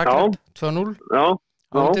 Dínamo Zagreb, 2-0, á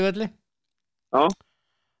útivelli. Já.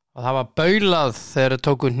 Og það var baulað þegar þau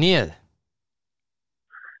tóku hnéð.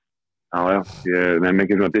 Já, ég nefn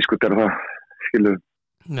ekki svona að diskutera það, skilu.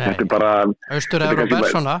 Nei, þetta bara... Austur-Evrópa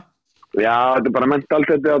svona. Já, þetta bara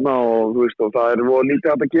mentalt þetta og þú veist, og það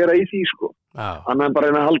lítið að gera í því, sko. Já. Annað en bara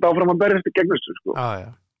reyna að halda áfram að berjast í gegn þessu, sko.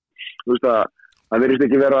 Já. Þú veist það virðist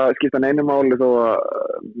ekki vera að skipta neinu máli þó að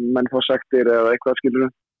menn fá sektir eða eitthvað,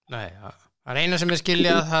 skilur. Nei, já. Það eina sem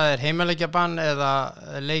skiljað, það heimaleikjabann eða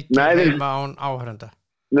leikja heima án áhörenda.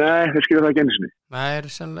 Nei, þeir skilja það ekki einu sinni. Nei, það er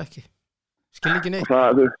sennilega ekki. Skilja ekki neitt.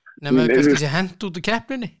 Nefnum við kannski sé hent út úr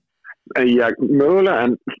keppninni. Já, mögulega,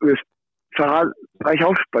 en það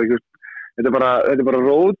hjálpar. Þetta er bara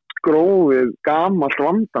rótgrófið gamalt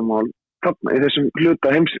vandamál þarna í þessum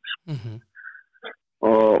hluta heimsins.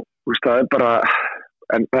 Og það er bara,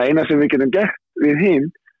 en það eina sem við getum gert við hinn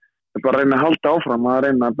er bara að reyna að halda áfram, að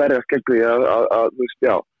reyna að berjast gegn því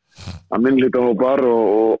að minnhlutahópar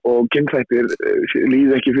og kynþættir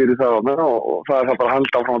líði ekki fyrir það og það er það bara að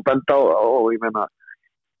halda áfram að benda á og ég meina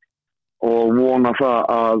og vona það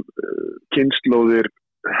að kynslóðir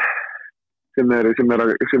sem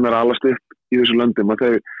er alast upp í þessu löndum að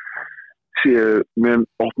þau séu með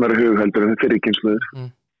opnari hug heldur en fyrir kynslóðir.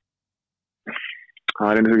 Það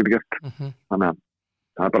er einu sem getur gert. Þannig að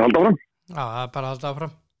það er bara að halda áfram. Já, það er bara að halda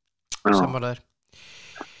áfram. Samanlegar.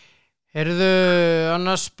 Heyrðu,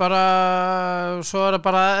 annars bara svo er það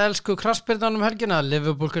bara elsku krassbyrðan helgina,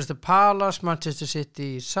 Liverpool Crystal Palace, Manchester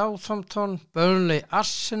City Southampton, Burnley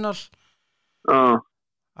Arsenal,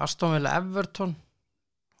 Aston Villa Everton.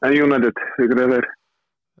 En United, ykkur er þeir?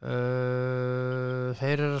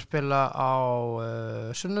 Þeir eru að spila á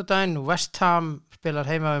sunnudaginn, West Ham spilar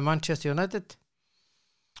heima við Manchester United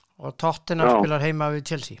og Tottenham spilar heima við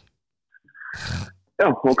Chelsea. Já,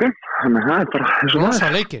 ok, þannig að það er bara rosa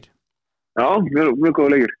leikir. Já, mjög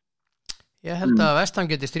góða leikir. Ég held að West Ham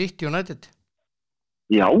geti strítt United.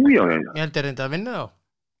 Já. Ég held að reynda að vinna þá.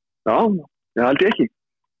 Já, ég held ég ekki.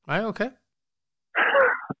 Nei, ok.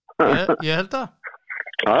 Ég held það.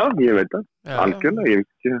 Já, ég veit það. Algjörlega, ég veit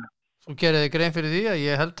ekki. Þú gerir þig grein fyrir því að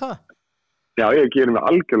ég held það? Já, ég gerir mig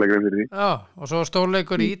algjörlega grein fyrir því. Já, og svo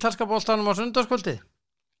stórleikur í ítalska boltanum á sunnudagskvöldið.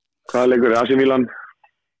 Hvaða leikur? AC Milan?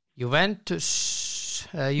 Juventus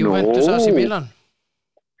AC Milan.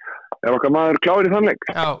 Er okkar maður klár í þann leik?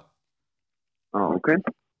 Já. Ok.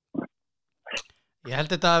 Ég held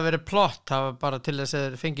þetta að vera plott, það var bara til þess að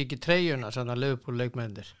þeir fengi ekki treyjuna, svona Liverpool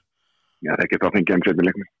leikmennir. Já, það er ekki það að fengi hann setni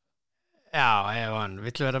leikmenn. Já, ef hann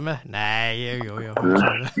vill vera með. Nei, jú.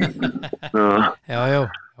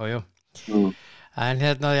 Jú. En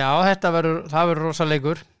það verður rosa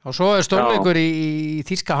leikur. Og svo er stórleikur í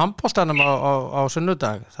þýska handboltanum á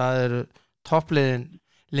sunnudag. Það eru toppliðin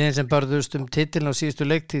sem börðust titilin á síðustu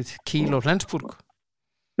leiktíð, Kiel og Flensburg.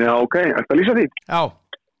 Já, ok. Er það að lýsa því? Já,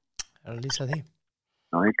 er að lýsa því.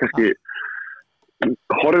 Já, ég kannski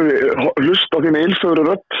hlust á því með ilsögur og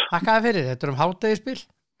rödd. Þakkaði fyrir, þetta er hádegisspil.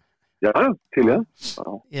 Já, til í það.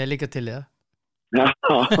 Ég er líka til í það. Já.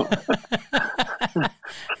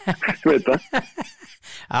 Þú veit það.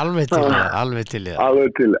 Alveg til í það.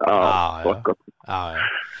 Alveg til, gott. Já.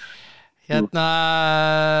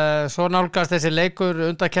 Svo nálgast þessi leikur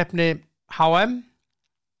undankeppni HM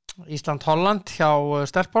Ísland-Holland hjá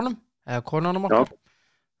stelpunum eða konunum okkar.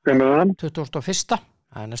 Hvernig er það? 21.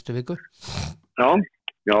 Það er næstu viku. Já,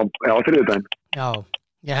 þriðjudaginn. Já,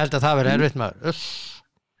 ég held að það verður erfitt maður.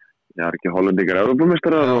 Já, er ekki hollendingar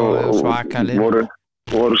Evrópumeistarar og svakalið.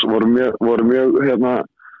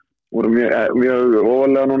 voru mjög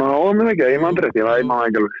ofalega núna á HM ekki, ég man ekki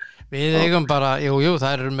alveg. Við eigum bara, jú,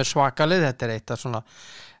 það eru með svakalið, þetta er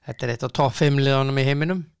eitt af topp 5 liðunum í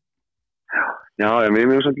heiminum. Já, en við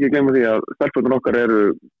mögum samt ekki glemma því að stelpunum okkar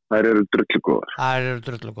eru drullugóðar. Það eru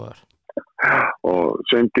drullugóðar. Og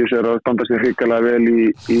Sveindís er að standa sér hrikalega vel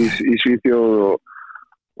í Svíþjóð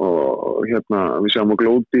og við sjáum að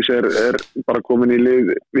Glódís er bara komin í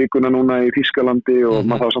lið vikuna núna í Þýskalandi og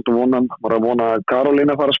maður þarf að vona að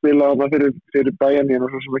Karolína fara að spila fyrir Bayern, ég er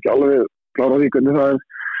svo sem ekki alveg klára því hvernig það er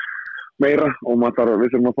meira og við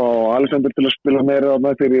þurfum að fá Alexander til að spila meira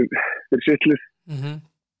fyrir sittlið.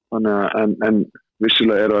 Þannig að en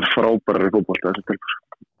vissulega eru það frábærar í fótbolta þessi telpur.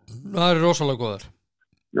 Það eru rosalega góðar.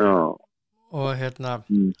 Já. Og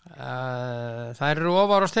það eru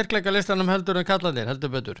ofar á styrkleika listanum heldur en kallarnir,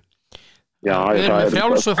 heldur betur. Já, við erum með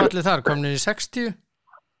frjálsufalli þar, komin í 60.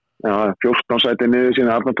 Já, 14 sæti niður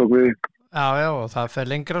sína Arnar tók við. Já, og það fer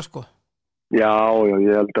lengra sko. Já,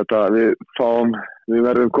 ég held að við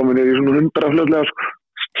verðum komin niður í svona 100 fljótlega sko.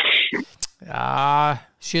 Já,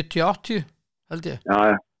 70-80 held ég.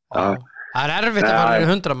 Já. Það er erfitt að fara í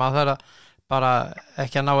 100, maður þarf að bara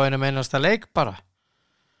ekki að ná einum einasta leik bara.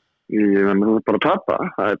 Ég menn þú bara tapa,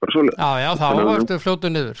 það er bara svolítið. Já, þá varstu fljótu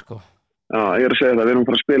niður sko. Já, ég er að segja það, við erum að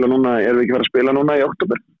fara að spila núna, erum við ekki að fara að spila núna í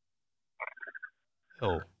október?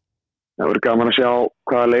 Jú. Það verður gaman að sjá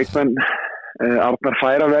hvaða leikmenn Arnar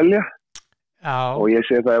fær að velja. Já. Og ég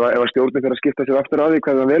segi það, ef að stjórnin fyrir að skipta sér aftur að því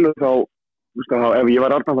hvað það velur, þá ef ég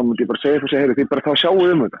var Arnar, þá mútti ég bara segja þið bara þá sjáu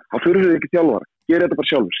þetta. Þá þurfum við ekki þjálfara, gera þetta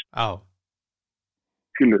bara sjálfur. Já.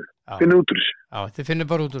 Skilur, finna út úr þessu. Já, þið finnir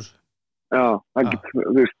bara út úr þessu. Já, það getur,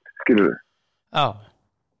 þú veist, skilur við. Já,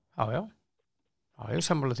 ég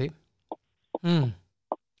sammála því.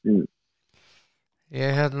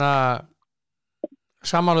 Ég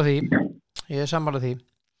sammála því. Ég sammála því.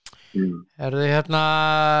 Er þið ég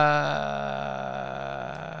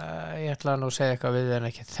ætla nú að segja eitthvað við en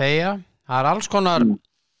ekki þegja. Það er alls konar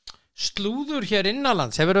slúður hér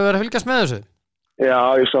innanlands. Hefur þið verið að fylgjast með þessu? Já,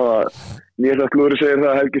 ég sá að nýjasta slúður segir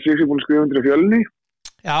það að Helgi Sigurðsson búinn að skrifa undir á Fjölni.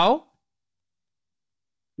 Já.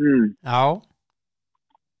 Já.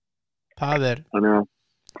 Það er. Þannig að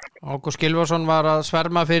Ágúst Gylfason var að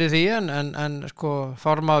sverma fyrir því en sko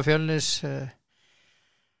formaður Fjölnis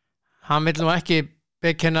hann vill nú ekki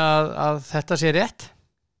bekkenna að þetta sé rétt.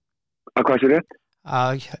 Að hvað sé rétt? Að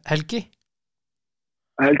Helgi?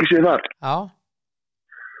 Að Helgi sé þar? Já.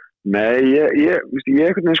 Nei, ég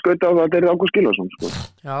ekkert með skauta á það að þetta er Ágúst Gylfason sko.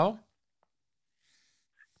 Já.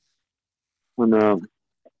 Þannig að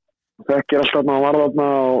þetta er alltaf að varða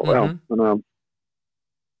og já, þannig að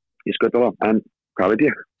ég skauta á það, en hvað veit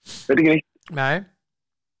ég? Veit ekki neitt. Nei.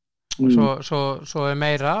 Svo er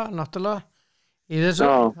meira náttúrulega í þessu.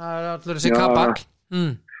 Já. Það er allur þessi kapall.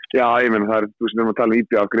 Já, ég meina það er, þú veist, við erum að tala um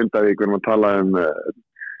IBA, Grindavík, við erum að tala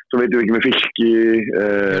svo veitum við ekki með Fylki,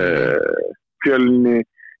 Fjölni,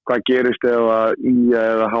 hvað gerist ef að IA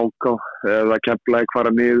eða HK eða Keflavík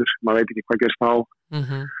fara niður, maður veit ekki hvað gerist þá.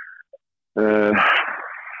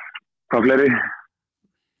 Hvað fleiri?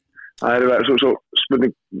 Það er svo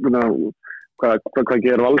spurning hvað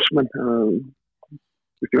gerir Valsmenn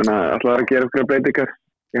alltaf að gera eitthvað breytingar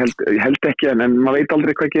ég held ekki en maður veit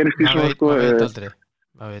aldrei hvað gerist í svo maður veit aldrei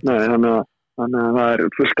þannig að það er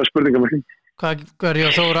fullt af spurningum hvað er hjá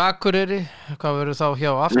Þór Akureyri hvað verður þá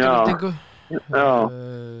hjá Afturvaldingu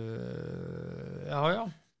já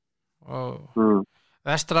og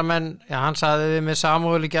Vestramenn, hann sagði við með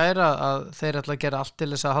Samúel í gær að þeir ætla að gera allt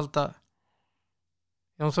til þess að halda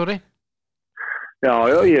Jón Þóri. Já,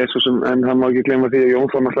 ég er svo sem, en hann má ekki gleyma því að Jón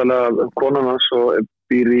Þór náttúrulega konan hans og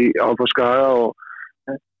býr í Álfaskaga og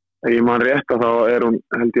ef ég man rétt að þá er hún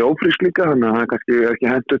held ég ófrísk líka, þannig að hann kannski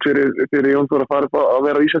ekki hentugt fyrir Jón Þór að fara að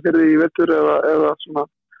vera Ísafirði í vetur eða svona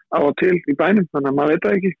á og til í bænum, þannig að maður veit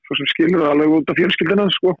það ekki, svo sem skilur alveg út af fjölskyldina,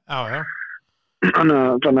 sko. Já.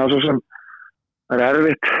 Þannig að svo sem það er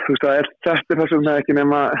erfitt, þú veist, þetta er það sem ekki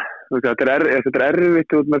nema, þú veist, þetta er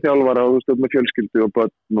erfitt út með þjálfara og út með fjölskyldu og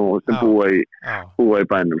börn og sem búa í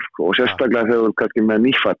bænum, sko, og sérstaklega þegar þú kannski með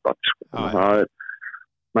nýfætt barn, sko, það er,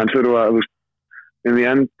 menn þurfa, þú veist, í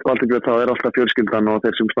end, Valdigrið, þá er alltaf fjölskyldan og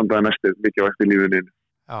þeir sem standaði mestir mikilvægt í lífinu.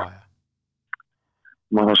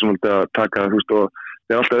 Maður það svona að taka, þú veist, og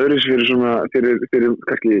það er alltaf öðruðs fyrir svona, fyrir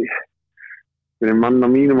kannski, fyrir mann á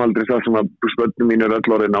mínum aldrei það sem að börnum mín er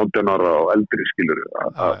öll orðin 18 ára og eldri skilur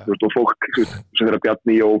þú veist og fólk sem þeirra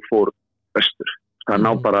Bjarni Jó fór bestur það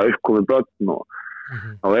ná bara uppkomið börn og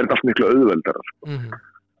þá er þetta allt miklu auðveldara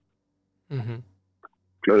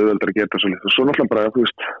miklu auðveldara að geta svo litið og svo náttúrulega bara þú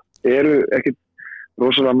veist eru ekki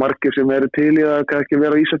rosalega margir sem eru til í að ekki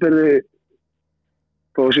vera Ísafirði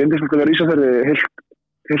þó þessi indislegt að vera Ísafirði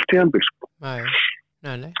heilt tíðanbíl sko.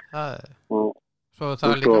 Nei það er svo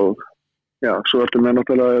það líka Já, svo ertu með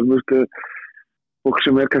náttúrulega fólk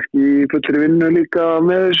sem er kannski í fullri vinnu líka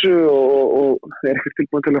með þessu og er ekkert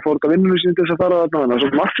tilbúin til að fórta vinnunum sinni til þess að fara þarna. Þannig að svo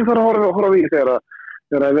margt sem þarf að horfa í þegar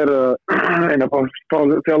það er verið að eina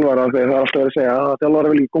þjálfara þegar það er alltaf verið að segja að þjálfara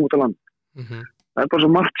vil ekki koma út á land. Það er bara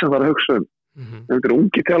svo margt sem þarf að hugsa Ef þetta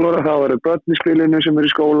ungi þjálfara þá eru börn í spilinu sem eru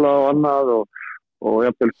í skóla og annað og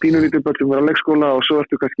jafnvel pínulítið börn sem eru á leikskóla og svo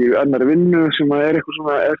ertu kannski í annari vinnu sem er eitthvað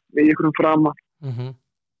svona í einhverjum frama.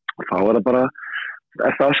 Þá er það bara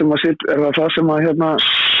er það sem að hérna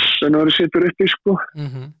þennan verið situr upp í sko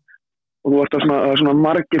og þú ert að svona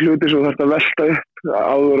margir hluti sem þú þarft að velta upp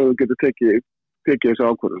áður og þú getur tekið þessu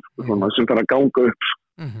ákvörðun svona, sem þarf að ganga upp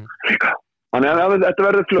líka. Þannig að þetta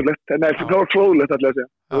verður flóðlegt það var fróðlegt allir að segja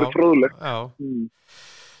það verður fróðlegt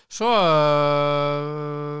Svo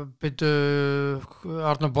byrju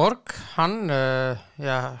Arnar Borg hann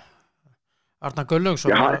Arnar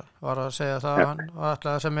Gullungsson var að segja það hann var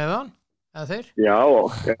alltaf að segja með hann eða þeir? Já,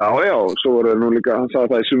 svo voru nú líka hann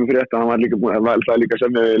sagði það í sumum frétta hann var líka það líka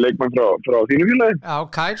sem leikmann frá þínu félagi Já,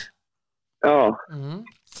 Kær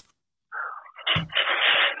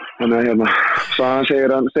Þannig að Sagan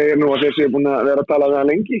segir nú að þeir séu búin að vera að tala við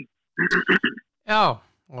hann lengi Já,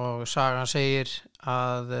 og Sagan segir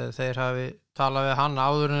að þeir hafi talað við hann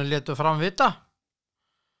áður en létu fram vita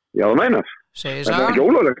Já, það meinar Segir Sagan Er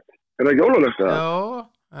það ekki ólöglegt? Já,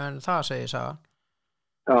 en það segir Sagan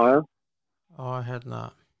Já og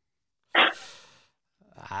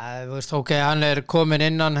þú veist, ok, hann komin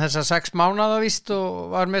innan þessa 6 mánaða víst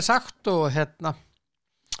og var með sagt og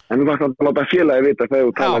En þú þarft að láta félagi vita þegar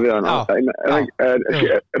þú tala við hann Er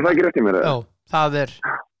það ekki rétt í mér? Já, það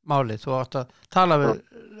málið þú átt að tala við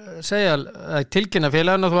tilkynna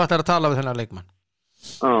félaginu og þú ætlar að tala við þennan leikmann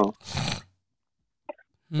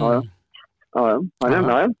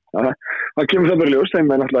Það kemur það bara ljós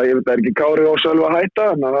þeim en alltaf, ég veit það ekki Kári og Sölva hætta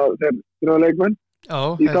þannig að þeir þurfa leikmenn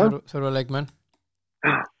þeir þurfa leikmenn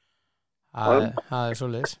það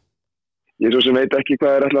svoleiðis Ég svo sem veit ekki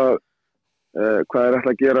hvað er alltaf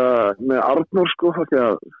að gera með Arnór sko því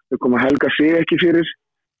að þau koma að helga sig ekki fyrir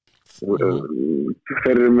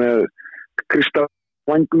þeir eru með Krista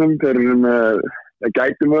Vangnum þeir eru með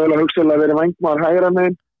gæti mögulega hugsaðlega að vera Vangmar hægra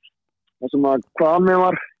megin það sem að hvað með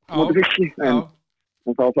var móti fylki en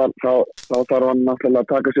þá þarf hann náttúrulega að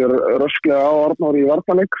taka sér rösklega á Arnór í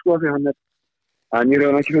varnarleik sko því hann ég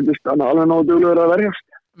hefur ekki fundist hann alveg nógu duglegur að verjast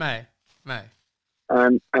Nei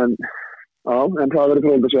en það verður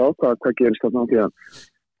fróðilegt að sjá hvað gerist þarna því að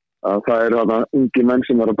það eru þarna ungi menn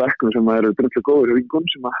sem eru á bekknum sem eru drullu góður í Víkingun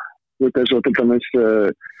sem að þú veist svo til dæmis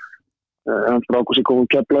hann strákur sem kom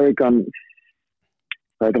Keflavík hann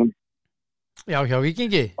hvað heitir hann? Já, hjá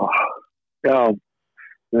Víkingi Já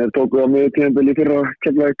þeir tóku á miður tíðanbili fyrir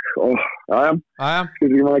Keflavík og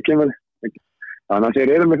skilur ekki maður að kemur þannig að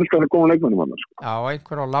þeir eru með fullt af góðum leikmennum annars sko. Já,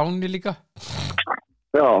 einhver á láni líka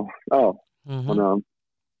Já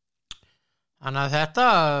Þannig að þetta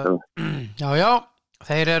já,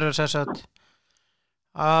 þeir eru sessat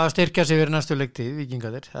að styrkja sig fyrir næstu leiktíð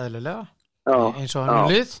Víkingarnir, eðlilega eins og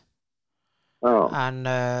hann lið en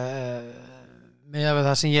miðað við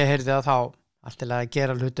það sem ég heyrði að þá alltaf að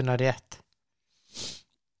gera hlutina rétt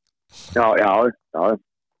Já það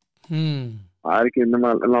er ekki nema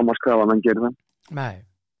lágmarkskrafa að mann gerir það Nei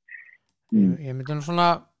ég myndi nú svona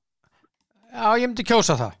ég myndi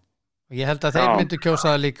kjósa það og ég held að þeir myndi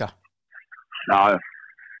kjósa það líka Já,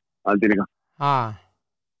 það held ég líka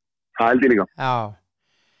Það held ég líka Já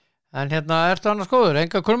En ertu annars góður?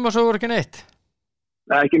 Enga krummasögur ekki neitt?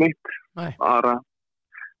 Nei, ekki neitt Nei Bara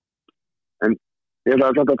En ég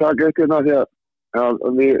ætla að taka eitt hérna því að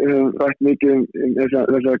við höfum rætt mikið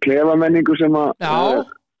þessa klefamenningu sem að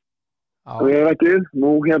við höfum rætt við Nú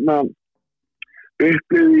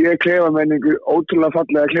upplýði ég klefamenningu ótrúlega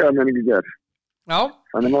fallega klefamenningu gerð Já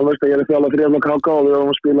Þannig maður veist að ég þjálfa 3 KK og við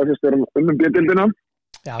varum að spila fyrst B-deildina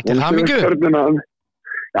Já, til hamingju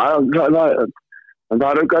Já, það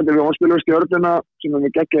er auðvitað við varum að spila Stjörnuna sem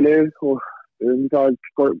við geggja lið og það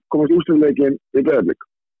komast úrslitaleikin í Breiðablik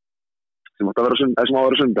sem átti að vera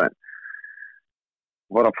sundaginn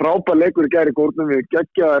var að frábær leikur í gær í Kórnum við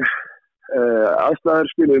geggjaðar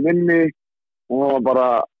aðstæður spiluðu minni og það var bara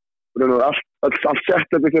allt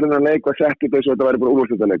sett upp fyrir þennan leik var sett upp eins og þetta væri bara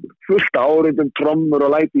úrvalsdeildarleikur fullt áriðum, trommur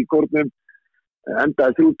og læti í Kórnum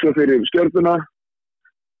endaði 3-2 fyrir Stjörnuna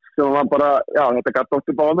sem var bara, þetta gat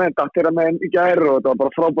dóttir báða með dattera með í gær og þetta var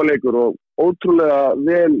bara frábær leikur og ótrúlega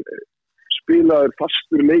vel spilaður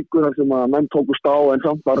fastur leikur þar sem að menn tókust á en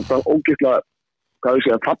samt var þetta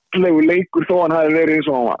ógeðslega fallegu leikur þó hann hafi verið eins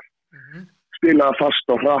og hann var spilaði fast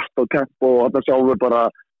og hratt og tempo og þetta sjáum við bara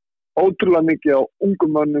ótrúlega mikið á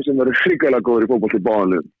ungum mönnum sem eru hrikalega góður í fótbolta í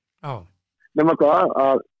báðanliðum nema hvað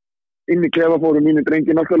að inn í klefa fóru mínir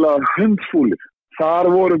drengir náttúrulega hundfúlir þar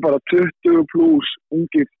voru bara 20 pluss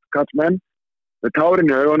ungir kallmenn með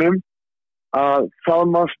tárin í augunum að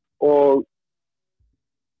faðmast og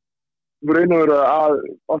raun og veru að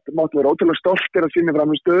máttu vera ótrúlega stoltir að sinni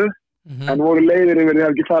fram í stöðu en voru leiðir yfir því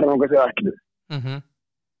að ekki fara náttúrulega sig ekki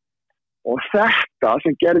og þetta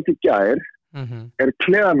sem gerði til gær er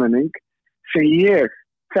klefamenning sem ég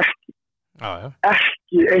þekki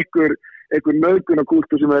ekki einhver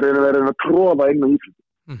nauðgunarkúltúr sem er verið að tróða inn á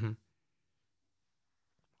Íslandi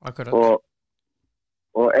Akkurat.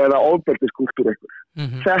 og eða ofbeldiskultúr eitthvað.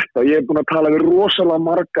 Þetta, ég búin að tala við rosalega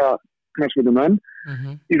marga knattspyrnumenn,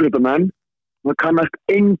 íþróttamenn, það kannast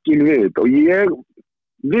enginn við þetta og ég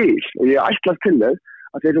vil og ég ætlast til þess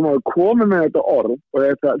að þeir sem hafa komið með þetta orð og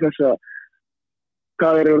þessa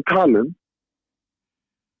hvað þeir eru að tala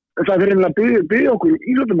það er reynilega að byggja okkur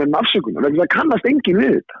íþróttamenn afsökunar, það kannast enginn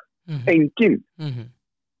við þetta. Enginn.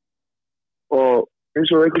 Og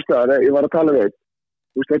eins og einhvers staðar, ég var að tala við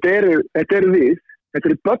þetta eru við, þetta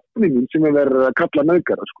eru börnin sem er verið að kalla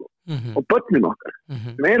nauðgara sko. Og börnin okkar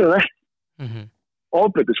sem eru það ekki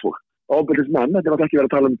ofbeldisfólk, ofbeldismenn, þetta er ekki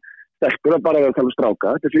verið að tala stelpur, það er bara verið að tala stráka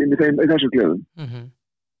þetta er í þessum klefum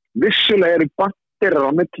vissulega eru bandirar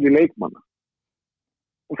á milli leikmanna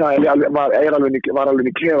og það var alveg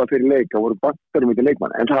í klefa fyrir leik og voru bandirar á milli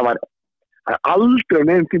leikmanna en það er aldrei á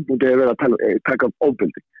nefn tímpúndi að vera að taka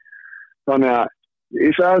ofbeldi þannig að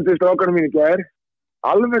ég sagði til strákarnir mín í gær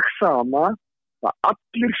alveg sama að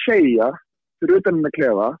allir segja fyrir utan að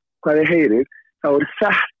klefa hvað þið heyrir þá er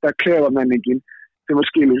þetta klefamenningin sem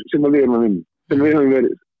við erum að vinna sem við höfum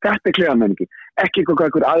verið, þetta er klefamenningin ekki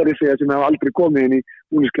eitthvað aðri segja sem hafa aldrei komið inn í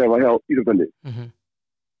búnisklefa hjá íþróttalið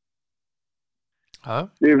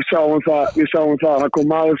við sáum það að það kom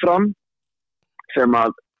maður fram sem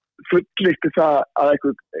að fullýtti það að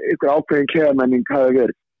einhver ákveðin klefamenning hafi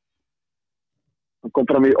verið hann kom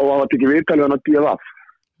fram og hann var tekið viðtalið hann að bíða af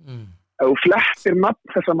ef þú flettir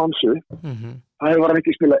nafn þessa mannsu það hefur hann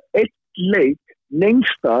ekki spilað einn leik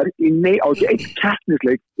neinstar á ekki einn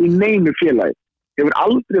keppnisleik í neinu félagi hefur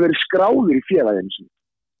aldrei verið skráður í félaginu sinni.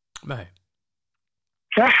 Nei.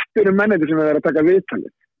 Þetta eru mennir sem er verið að taka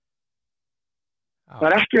viðtalið. Það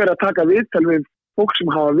er ekki verið að taka viðtalið við fólk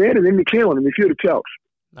sem hafa verið inn í klefunum í 40 ár.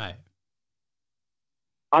 Nei.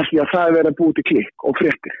 Af því að það er verið að búið til klikk og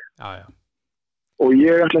fréttir. Já. Og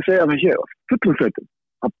ég ætla að segja það hér fullum fötum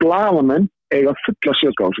að blaðamenn eiga fulla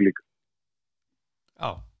söka á þessu líka.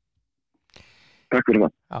 Já. Takk fyrir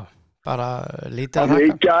það. Já, bara lítið að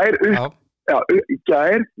þakka. Í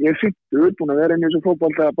gær, ég er 50, búin að vera inn í þessu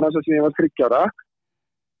fótbolta bransa sem ég var 30 ára,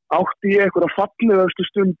 átti ég eitthvað fallegastu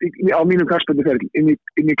stund á mínum knattspyrnuferli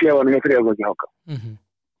inn í klefanum hjá Friðarflokki Háka.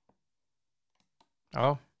 Já.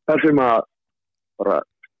 Það sem að bara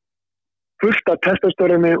fullt af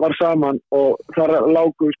testastörinni var saman og þar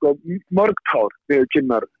lágu sko mörg tár við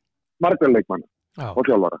kynnar margar leikmanna og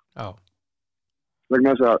þjálfara. Já.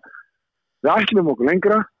 Vegna þess að við ætlum okkur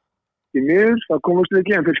lengra í miður, það komast við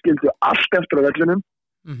ekki en þeir skildu allt eftir á vellinum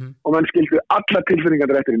og menn skildu alla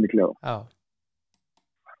tilfinningar eftir inn í klefa. Já.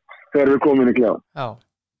 Þegar við komum inn í klefa. Já.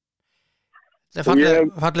 Það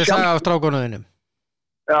er fallið saga af strákunuðinum.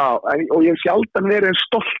 Já, og ég hef sjaldan verið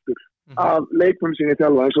stoltur af leikmunum sem ég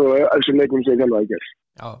þjálfa eins og þessum leikmunum sem ég þjálfa í gerð.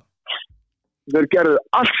 Já. Þeir gerðu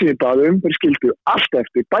allt sem ég baði þeir skildu allt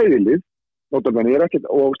eftir bæðilið notabenni,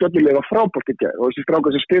 og Stjörnuliðið var frábært í gerð og þessi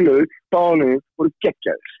strákar sem stiluðu báðinu voru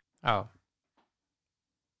geggjaðir. Já.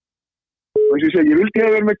 Og eins og ég segi, ég vildi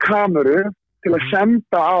hafa verið með kameru til að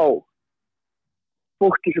senda á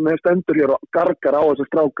fólki sem stendur hér og gargar á þessa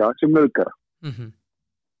stráka sem nauðgara.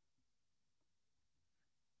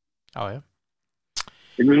 Já.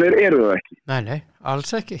 En þeir eru það ekki. Nei,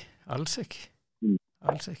 alls ekki. Alls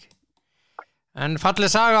ekki. En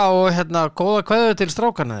fallið saga og góða kveðu til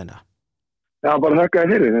strákarna þína. Já, bara þakka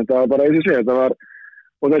þér fyrir. Þetta var bara eins og segja, þetta var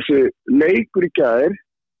og þessi leikur í gær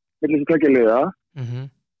með þessi tvekja liða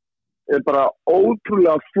er bara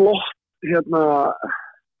ótrúlega flott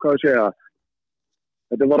hvað ég segja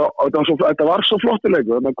þetta var svo flottur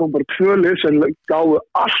leikur það kom bara 2 lið sem gáðu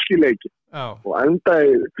allt í leiki og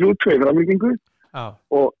endaði 3-2 framlengingu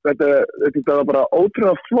og þetta var bara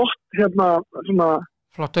ótrúlega flott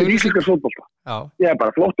flott fyrir íslenska fótbolta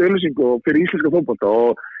bara flott auglýsing fyrir íslenska fótbolta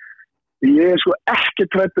og ég er sko ekki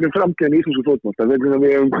trættur í framtíðan í íslensku fótbolta við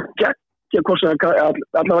hefum geggja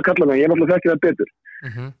allavega kalla mig, ég er náttúrulega þekkið það betur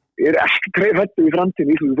ég er ekki trættur í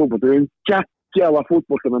framtíðan í íslensku fótbolta við hefum geggjaða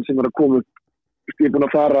fótboltamenn sem er að koma ég er búin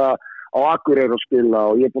að fara á Akureyri að spila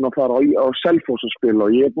og ég er búin að fara á Selfoss að spila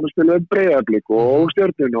og ég er búin að spila Breiðablik og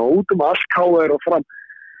Stjörnuna og út allt KR og fram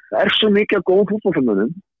það er svo mikið af góðum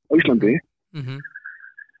fótboltamönnum á Íslandi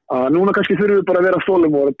að núna kannski þurfum við bara að vera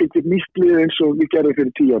þolinmóðir og byggja upp nýtt lið eins og við gerðum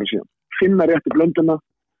fyrir 10 ára síðan finna rétti blönduna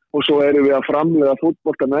og svo erum við að framleiða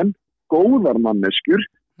fótboltamenn góðar manneskjur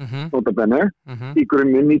notabenni í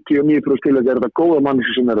grunni 99% til að gera þetta góðar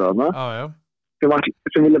manneskjur sem eru þarna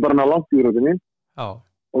sem vilja bara ná langt í röðinni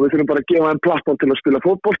og við þurfum bara að gefa þeim plattform til að spila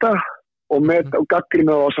fótbolta og með og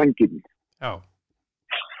gaggrina á sanginni. Já.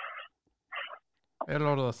 Vel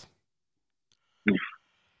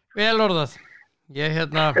orðað. Ég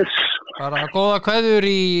Bara góða kveður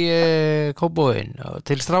í Kópavoginn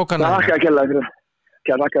til strákana. Takk að kella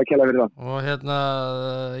fyrir það. Og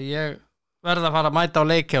ég verð að fara að mæta á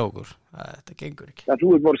leik hjá okkur. Þetta gengur ekki. Já, þú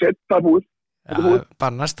ert bara sett, það er búið.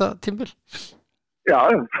 Bara næsta tímabil. Já,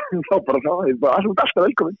 þá bara það. Ég er bara alltaf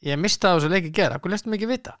velkomin. Ég mistaði þessu leik í gær. Akkur lestum ekki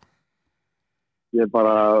vita? Ég er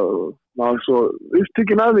bara maður svo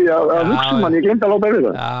upptökin að því að hugsa mann. Ég glemdi að láta yfir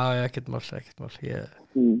það. Já, ekkert mál.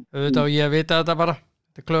 Auðvitað og ég vita þetta bara.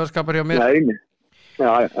 Þetta er klöðarskapar hjá mér. Nei.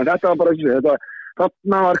 Já, en þetta var bara eins og þetta.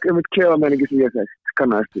 Þarna var einmitt klefamenningi sem ég þekkt.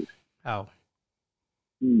 Kannaðist því. Já.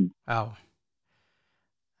 Já.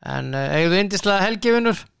 En eigðu yndislega helgi,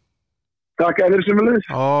 vinur. Takk að þér sömuleiðis.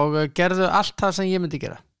 Og gerðu allt það sem ég myndi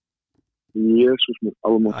gera. Jesús mér,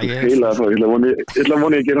 alveg heila það. Ég ætla að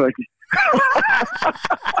vona ég gera það ekki.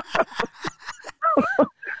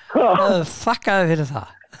 Þakka þér fyrir það.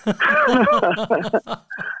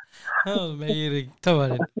 Meiri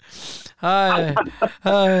tómarinn.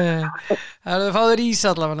 Þið fáður ís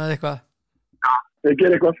allavega eða eitthvað? Já, ég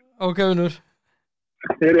ger eitthvað. Ok, vinur.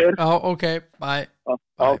 Hér. Já, ok, bye.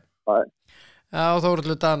 Bye. Já,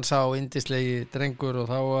 Þórhallur Dans á yndislegi drengur og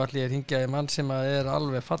þá ætla ég að hringja í mann sem er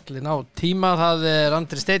alveg fallinn á tíma. Það er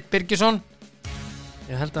Andri Steinn Birgisson.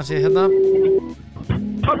 Ég held að hann sé hérna.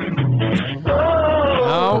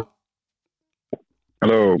 Já.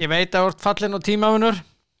 Halló. Ég veit að þú ert fallinn á tíma, vinur.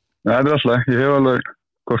 Nei, þetta er alltaf, ég hef alveg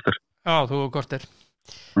korter. Já, þú hefur korter.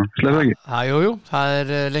 Slepp ekki? Jú, það er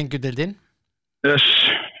lengjudeildin. Yes.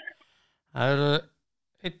 Það eru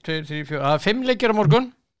 1, 2, 3, 4, það er 5 leikir á morgun.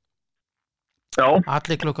 Já.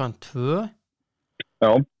 Allir klukkan 2.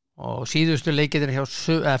 Já. Og síðustu leikir hjá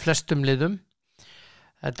flestum liðum.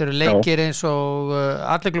 Þetta eru leikir eins og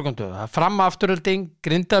allir klukkan 2. Það er Fram Afturölding,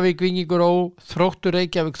 Grindavík Víkingur Ó, Þróttur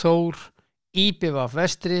Reykjavík Þór, IBVF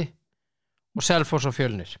Vestri og Selfoss og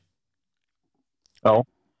Fjölnir. Já.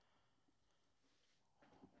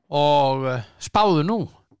 Og spáðu nú.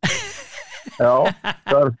 Já,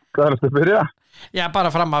 hvað er þetta að byrja? Já,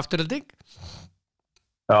 bara Fram Afturölding.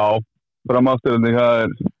 Já, Fram Afturölding,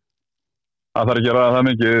 það þarf ekki að ræða það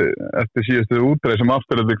mikið eftir síðustu útreið sem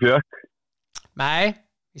Afturölding fekk. Nei,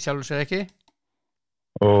 ég sjálfur sér ekki.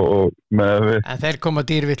 Og með við. En þeir koma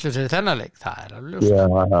dýrvillusir í þennan leik, það er alveg ljóst. Já,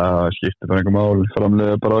 það skiptir bara einhver mál,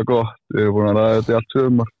 framleiðið bara gott. Við erum búin að ræða þetta í allt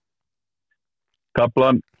sumar.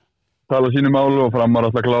 Taflan tala sínu málu og Fram var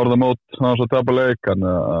alltaf að klára það mót, þannig að svo tapa leik,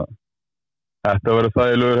 þannig að þetta verður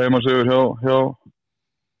þægilegur heimasigur hjá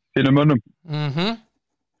sínum mönnum.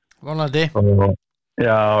 Vonandi.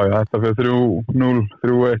 Já, þetta fyrir 3-0,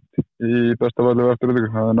 3-1 í besta valið og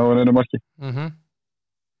Afturöldingu. Það er náinn einu marki.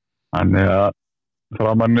 Þannig að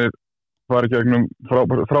Framannir var í gegnum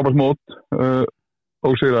frábært mót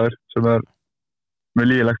ósigraðir sem er mjög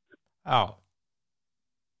lýgilegt. Já.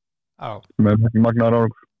 Með magnaðar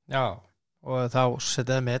árangur. Já, og þá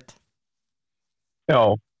setjaði met. Já.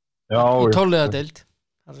 Í 12. deild,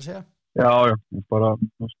 það að segja. Já, bara,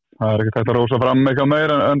 það er ekki þetta að rósa Fram eitthvað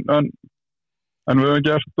meira en við höfum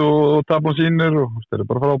gert og tafla sínir og þeir eru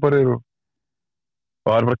bara frábærir og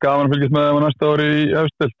það er bara gaman að fylgjast með þeim á næsta ári í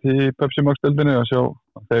efstild í Pepsi Max deildinni að sjá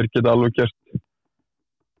að þeir geta alveg gert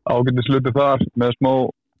ágætis hluti þar með smá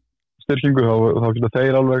styrkingu þá geta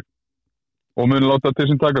þeir alveg og muni láta til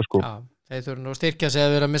sín taka sko. Já, þeir þurfa nú að styrkja sig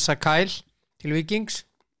að vera að missa Kyle til Víkings.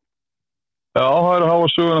 Já, það er að hafa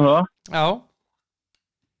söguna það. Já.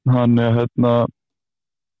 Þannig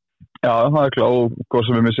já, það er klár og hvað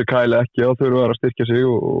sem við missi Kyle ekki þá þurfa að styrkja sig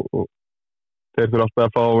og þeir þurfa alltaf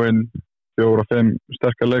að fá inn 4-5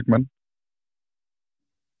 sterkar leikmenn.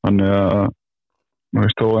 Þannig að nú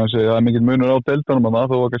veist þó að það er mikill munur á deildunum að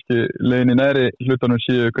það þó að kannski leiðin í næri hlutunum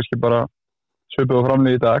séu kannski bara svipið og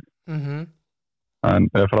framlið í dag. En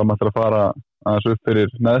ef Fram ætlar að fara aðeins upp fyrir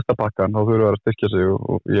neðsta pakkan þá þurfa að styrkja sig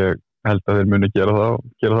og ég held að þeir muni gera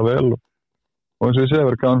það vel og eins og ég sé,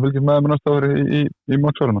 verður gaman fylgjast með þeim næsta ári í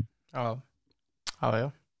Maxverðunum. Já.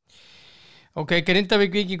 Ok,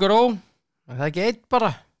 Grindavík Víkingur Ó, er það ekki 1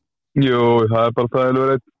 bara? Jú, það er bara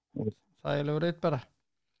þægilegur 1. Þægilegur 1 bara.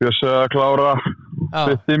 Bjössi að klára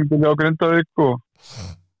sitt tímabil hjá Grindavík og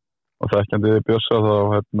þekkjandi Bjössa þá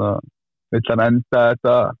vill hann enda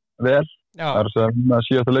þetta vel. Já. Það er að segja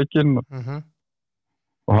síðasta leikinn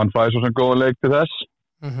og hann fæði svo sem góða leik til þess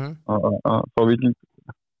að fá Víking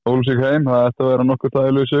hólu sig heim, það ætti að vera nokkuð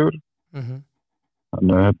þægilegu sigur.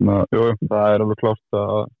 Þannig það er alveg klárt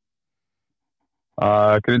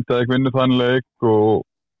að Grindavík vinnur þann leik og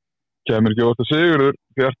kemur ekki ótt að sigurður.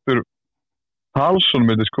 Bjartur Halsson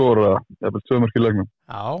myndi skora 2 mörk í leiknum.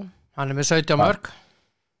 Já, hann er með 17 mörk.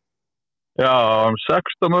 Já,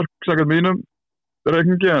 16 mörk samkvæmt mínum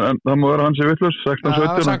reikningi en það má vera hans í vitlaus 16-17.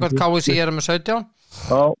 Já, samkvæmt KSÍ er með 17.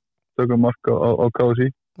 Já, tökum mark á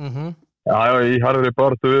KSÍ. Já, í harðri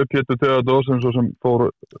baráttu við Pétur Theodórs sem fór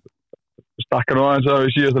stakka nú aðeins af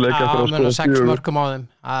í síðasta leik eftir að skora 6 mörkum á þeim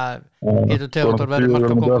að Pétur Theodór verður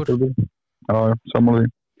markakongur. Já, sammála því.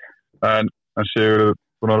 En Sigurður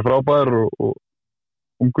búin að vera frábær og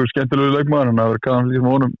ungur skemmtilegu leikmaður, hann hafi verið kannan líka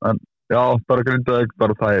með honum, en já, bara Grindavík,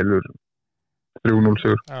 bara þælur 3-0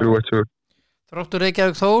 sigur, 3-1 sigur. Þróttur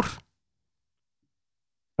Reykjavík Þór?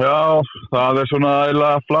 Já, það svona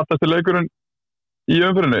eiginlega flattasti leikurinn í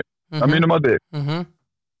umfyrinni, að mínu mati.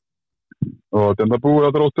 Og þetta búið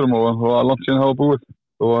á Þrótturum og það var langt síðan hafa búið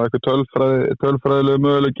og eitthvað tölfræðilegu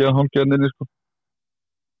möguleiki að hangja hann inni, sko.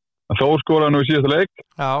 Þór skoraði nú í síðasta leik.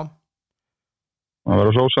 Já. Það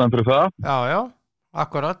verður sósaðan fyrir það. Já,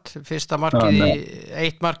 akkurat. Fyrsta markið í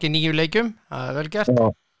 1 mark í 9 leikjum. Það vel gert.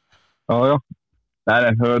 Já. Nei,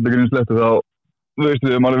 það er grínslegt þá, þú veist,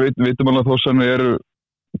 við vitum alveg að Þórsarni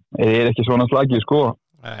er ekki svona slagið, sko.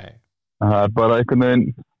 Nei. Það bara einhvern veginn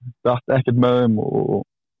datt ekkert með þeim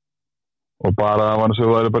og bara var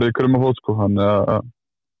það væri bara í krummafót, sko. Þannig að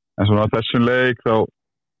en svona þessum leik þá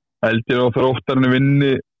held ég að Þróttarni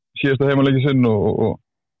vinni síðasta heimaleiki sinn og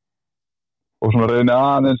svona reyni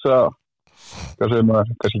aðeins að hvað segir maður,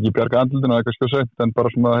 kannski ekki bjarga andlutinu eða kannski seint, en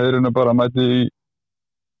bara svona heyrinu bara mæti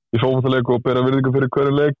í fótboltaleik og bera virðingu fyrir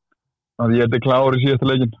hverju leik. Þannig ég er klár í síðasta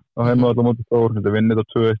leikin á heimavelli á móti Þór, þetta vinnir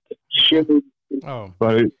þetta 2-1.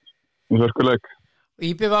 Það í sörkuleik.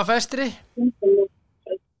 IBVF Estri?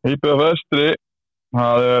 IBVF Estri,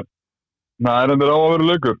 það er endur á að vera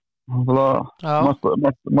leikur.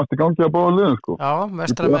 Mátti gangi að báða liðin, sko. Já,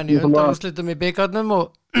 vestramenn í undanúrslitum í bikarnum og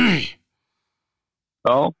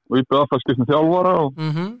já, og IBVF að skipta þjálfara og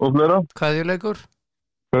fleira. Kveðjuleikur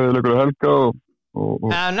og Helga og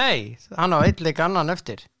nei, hann á 1 leik annan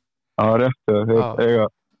eftir. Það er rétt, þeir eiga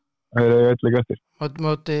 1 leik eftir.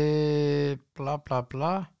 Móti bla bla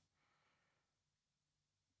bla.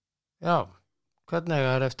 Já, hvernig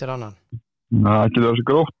eiga það eftir annan? Það getur þessi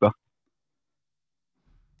Grótta.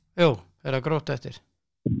 Jú, það Grótta eftir.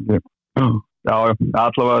 Já,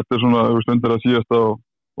 allavega þetta er svona stundir að síðasta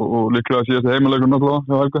og líklega síðasta heimileikum allavega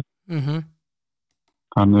hjá Helga.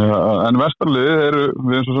 Þannig að en Vestarliði við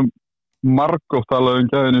erum svo sem margótt talað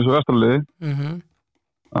gæðin í þessu Vestarliði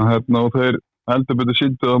og þeir heldur betur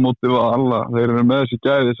sýndu það mótið alla, þeir eru með þessi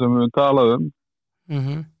gæði sem við talaðum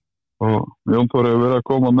og Jón Þór hefur verið að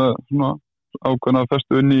koma með svona ákveðna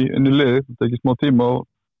festu inn í lið, þetta ekki smá tíma og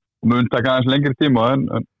mun taka aðeins lengri tíma en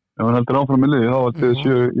ef hann heldur áfram í lið þá var þetta 7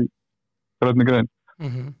 í grænni grein.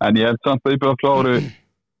 En ég held samt að IBVF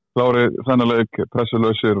klári þennan leik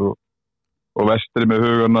pressulausir og Vestri með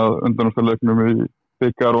hugan að undanúrslitaleiknum í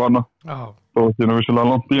bikar og annað. Þó ekki nú vissulega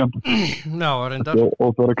langt í hann. Já, reyndar. Og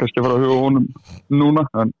það kannski að fara að huga honum núna,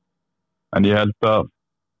 en ég held að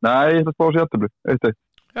nei, ég ætla að spá sér jafntefli, 1-1.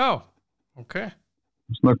 Já, ok.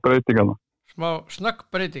 Snögg breyting að það. Smá snögg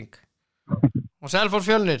breyting. Og Selfoss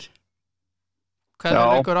Fjölnir.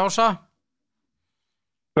 Hvernig leikur Ása?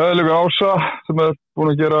 Hvernig leikur Ása sem er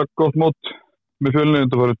búin að gera gott mót með Fjölnir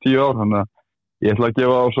undir fyrir 10 ár, þannig að ég ætla að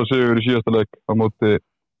gefa Ása sigur í síðasta leik á móti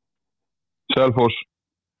Selfoss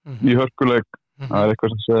í hörkuleik. Það er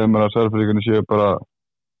eitthvað sem segir mér að Selfossingarnir séu bara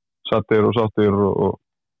sattir og sáttir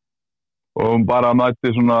og bara mæti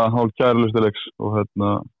svona hálf kærulistileiks og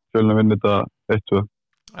Fjölnir vinnir þetta 1-2.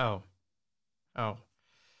 Já.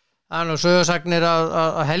 Það er nú sögursagnir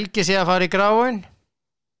að Helgi sé að fara í gráin.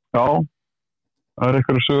 Já, það er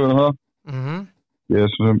eitthvað sögur um það. Ég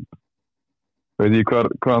er sem veit ég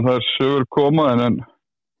hvaðan það er sögur koma en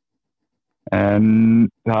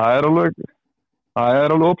það er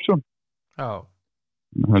alveg option. Já.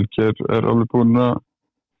 Helgi er alveg búinn að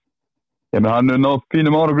hann er nátt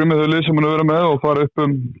fínum árangri með þau lið sem hann er verið með og fara upp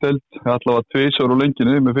deild allavega 2 ára á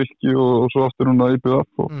lenginni með Fylki og svo aftur núna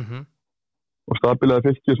IBVF og stabilaði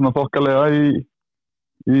Fylki svona þokkalega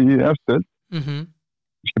í eftir.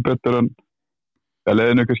 Kannski betur en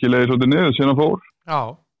leiðinu kannski leiði svolítið niður síðan fór. Já.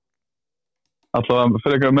 Allavega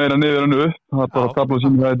frekar meira niður en upp. Það er bara að tabla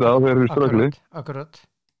sín þetta og þeir eru í ströggli. Akkurat.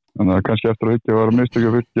 Þannig að kannski eftir að Fylki var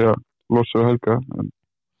mistökja Fylki að losa Helga.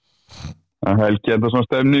 En Helgi er það svona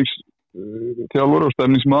stemningsþjálfur og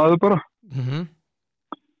stemningsmaður bara.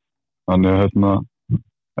 Þannig að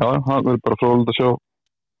hann verður bara fróðilegt að sjá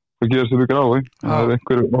hvað gerist upp í grái. Það er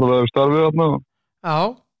einhver orðaður starfið þarna. Já.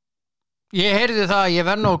 Ég heyrði það, ég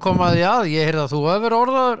verð nú að koma að því að, ég heyrði að þú væri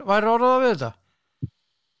orðaður við þetta.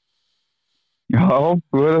 Já,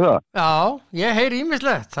 þú heyrði það. Já, ég heyri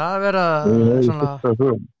ýmislegt, það er verið að svona...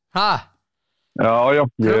 Hæ? Já, ég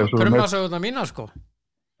er svo... Krummasögurna mína, sko.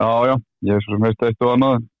 Já, ég er svo meist eitt og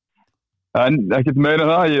annað. En ekkert meira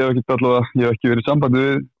en það, ég hef ekki verið í sambandi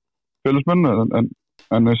við félagsmenn, en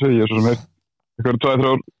en ég segi, ég svo sem eitthvað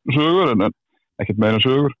 2-3 sögur, en ekkert meira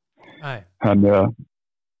sögur.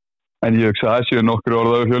 En ég hugsa að það séu nokkru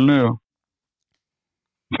orðaður Fjölni og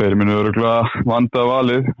þeir munu örugglega vanda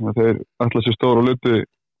valið. Þeir ætla sér stóra hluti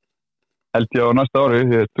held ég á næsta ári.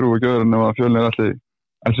 Ég trúi ekki öðru en að Fjölni ætli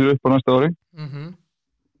sér upp á næsta ári.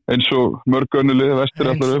 Eins og mörg önnur lið, Vestur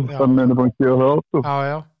allar upp, þannig er búin að gefa það átt.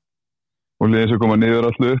 Og liðin sem koma niður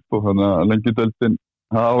allir upp og þannig að lengjudeildin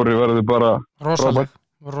ári verður bara rosaleg.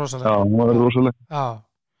 Já, hún verður rosaleg. Já.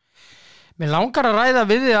 Mér langar að ræða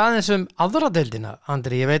við þig aðeins aðra deildina,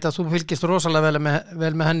 Andri. Ég veit að þú fylgist rosalega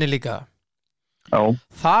vel með henni líka. Já.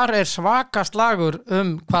 Þar svaka slagur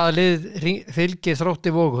hvaða lið fylgir Þrótti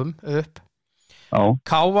Vogum upp. Já.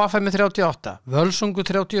 KVF með 38, Völsungur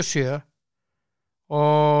 37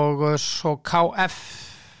 og svo KF,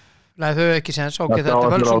 nei þau ekki séns, þetta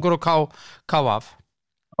er Völsungur og KVF.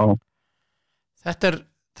 Já.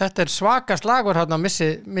 Þetta er svaka slagur hérna á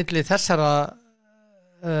milli þessara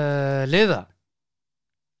liða.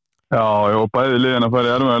 Já, og bæði liðin að fara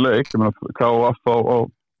í erfiðan leik. Ég meina KF á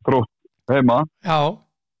Þrótt heima. Já.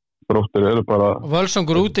 Þróttir eru bara... Og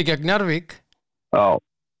Völsungur úti gegn Njarðvík. Já,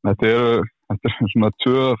 þetta er svona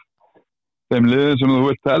 2 af þeim liðin sem þú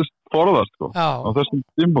vilt helst forðast, sko. Já. Á þessum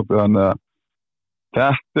tímpúti. Þannig að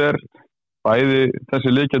þetta er bæði þessi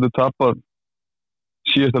leik getur tapað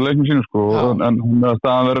síðasta leiknum sínu, sko. En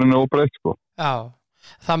staðan verður óbreytt, sko. Já.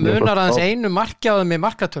 Það munar aðeins einu marki á þeim í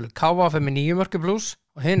markatölu. KVF með 9 mörki pluss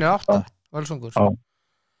og hinn 8, Völsungur. Já.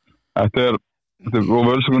 Þetta er og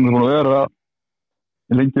Völsungur er búin að vera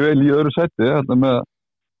lengi vel í öðru sæti. Þetta með,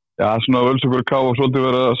 svona Völsungur og KVF svolítið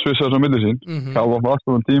vera að svissa þess á milli sín. KVF var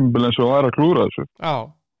alltaf tímabil eins og væri að klúra þessu. Já.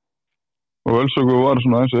 Og Völsungur var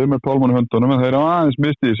svona eins og með Pálmann í höndunum, en þeir hafa aðeins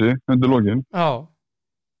mistið í sig undir lokin. Já.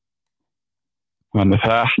 Þannig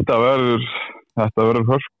þetta verður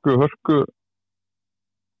hörku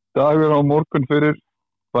dagur á morgun fyrir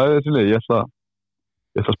bæði þessi lið. Ég ætla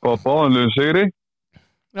að spá báðanliðin sigri.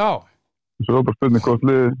 Já. Svo er bara spurning hvort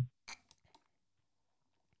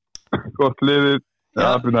liðið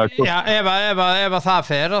ef það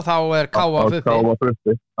fer og þá er KVF uppi. KVF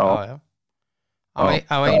uppi. Já.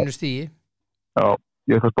 Á einu stigi. Já,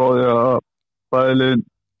 ég ætla að spá því að bæði liðin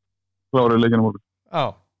klári leikina morgun. Já.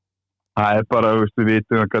 Það er bara, við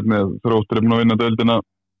vitum hvernig Þróttur er búin að vinna deildina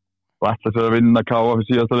og ætla sér að vinna KVF fyrir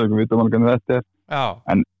síðasta leik, við vitum hvernig þetta er. Já.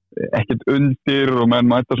 En ekkert undir og menn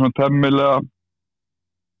mæta svona temmilega,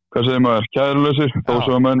 hvað segir maður, kærulausir, þó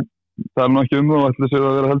sem að menn tala nú ekki það og ætla sér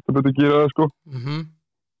að vera heldur betur gýraði, sko.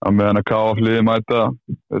 Að meðan að KVF liði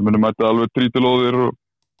þeir muni mæta alveg trítilóðir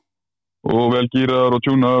og vel gýraðar og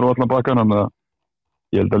tjúnaðar og allan bakkan, þannig að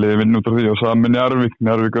ég held að liði vinna út af því og saman Njarðvík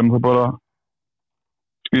er það bara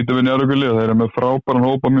skýta við Njarðvík og þeir eru með frábæran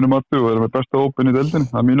hóp á mínu mati og þeir eru með besta hópin í deildinni,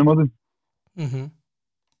 að mínu mati.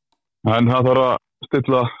 En það þarf að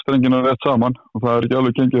stilla strengina rétt saman og það er ekki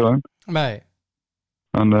alveg gengið það. Nei.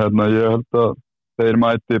 Þannig ég held að þeir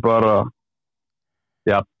mæti bara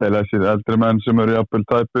þessir eldri menn sem eru jafnvel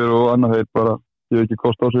tæpir og annað, þeir bara gefa ekki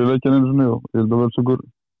kost á sig í leikinu og ég held að Völsungur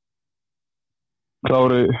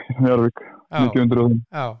klári Njarðvík 900.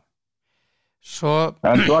 Já.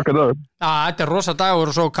 En svaka dagur. Þetta er rosa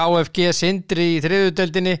dagur og svo KFG Sindri í 3.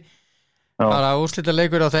 deildinni. Bara úrslita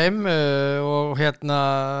leikur á þeim og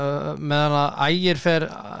meðan að Ægir fer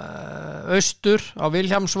austur á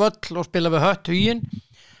Vilhjálmsvöll og spila við Hött Huginn,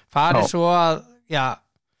 farið svo að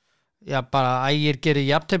bara Ægir gerir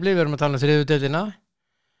jafntefli, við erum að tala 3. deildina.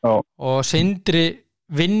 Og Sindri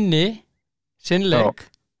vinni sinn leik,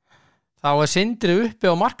 þá er Sindri uppi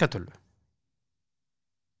á markatölu.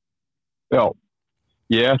 Já,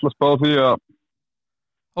 ég ætla að spá því að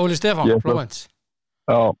Óli Stefán, Flóvents.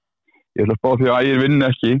 Já, ég ætla að spá því að Ægir vinni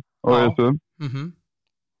ekki á þessum.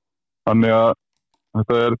 Þannig að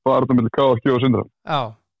þetta er bara á milli KFG og Sindra. Já.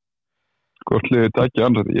 Hvort liðið tækja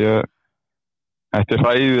ansett. Þetta er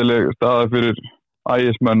hræðileg staða fyrir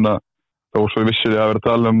Ægismenn að þó svo vissir ég að vera að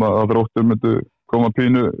tala að Þróttur myndu koma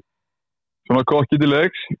pínu svona kokkið til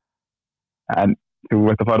leiks. En þú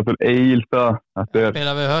veit að fara til Egilstað.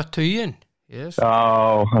 Spila við Hött Huginn. Yes.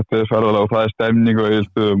 Já, þetta er ferðalega og það er stemning á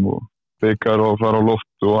Egilstöðum og byggar og fara á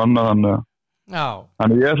loft og annað.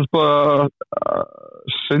 Þannig ég ætla að spá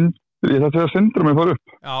Sindri, ég ætla að Sindri mig fara upp.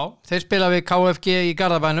 Já, þeir spila við KFG í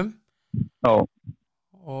Garðabænum. Já.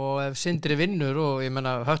 Og ef Sindri vinnur og ég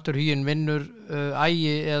menna Höttur Huginn vinnur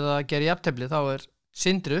Ægi eða gerir jafntefli, þá er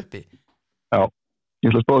Sindri uppi. Já,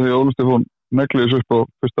 ég ætla að spá því að Óli Stefán negli þessu upp á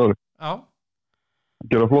fyrsta ári. Já.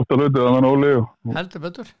 Gera flotta hluti að hann Óli heldur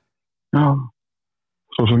betur. Já,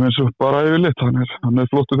 svo sem eins og bara yfirleitt, hann er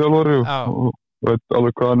flottu þjálfari og veit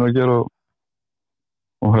alveg hvað hann er að gera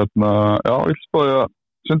og ég spáði að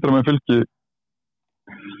Sindra með fylki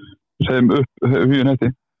sem upp Huginn heiti.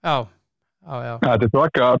 Já. Þetta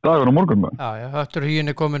svaka dagur á morgun. Já, Höttur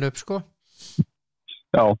Huginn kominn upp, sko.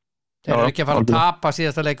 Já. Þeir eru ekki að fara að tapa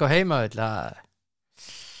síðasta leik á heimavill.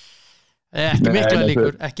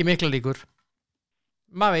 Ekki mikla líkur.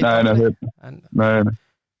 Maður veit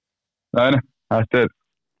Nei.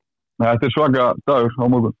 Þetta er svaka dagur á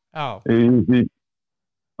morgun. Já. Í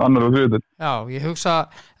annar og þriðið. Já, ég hugsa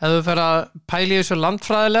ef þú fer að pæla í þessu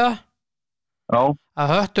landfræðilega. Já. Að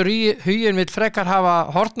Höttur Huginn vill frekar hafa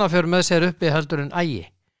Hornafjörð með sér uppi heldur en Ægi.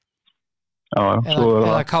 Já,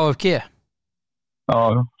 eða KFG. Já,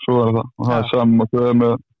 svo er það. Og það er saman að þau er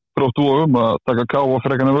með Þrótt að taka K og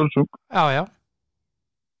frekar en Völsung. Já.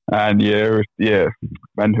 En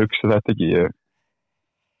menn hugsa þetta ekki.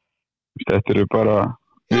 Þetta eru bara...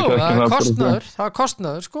 Jú, það er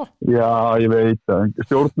kostnaður, sko. Já, ég veit það.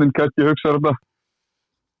 Stjórnin kannski hugsa þetta.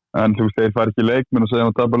 En þú veist, þeir fara ekki leikmenn og segja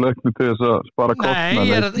að tapa leikmenn til þess að spara kostnað. Nei,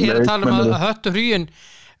 ég er að tala að Höttur Huginn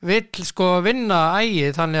vill sko vinna Ægi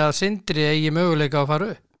þannig að Sindri eigi möguleika að fara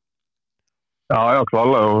upp. Já,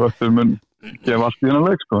 klálega og Höttur mun gefa allt í hennar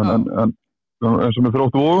leik, sko. En eins og með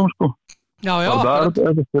Þrótt sko. Já. Það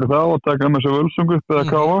er fyrir það að taka með þessu Völsung upp eða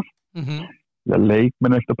KF. Já,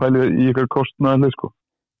 leikmenn eftir að pæla í ykkur kostnaðið, sko.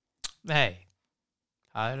 Nei,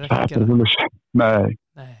 það er ekki Nei.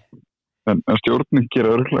 En stjórnin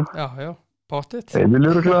gera örgulega. Já, pottitt. Þeir vilja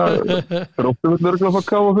örgulega, Þróttur vill örgulega fá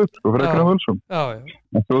KF upp, sko, frekar en Völsung. Já.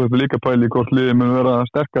 En svo þetta líka pæli í hvort liðið mun vera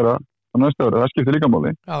sterkara á næsta ári, það skiptir líka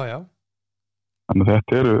máli. Já. Þannig að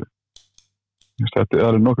þetta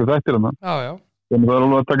eru nokkuð þættir hana. Já. Þannig að það er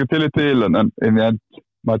alveg að taka til en inn í end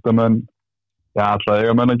mæta menn, alltaf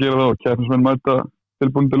eiga menn að gera það og keppnismenn mæta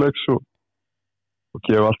tilbúin til leiks og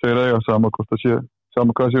gefa allt þegar eiga sama hvað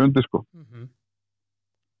sé undir, sko.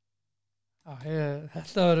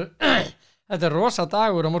 Þetta er rosa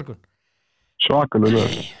dagur á morgun.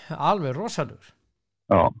 Svakalegur. Alveg rosalegur.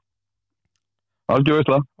 Já. Algjör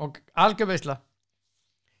veisla.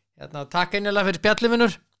 Takk einnilega fyrir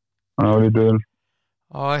spjallivinur. Já, lítið.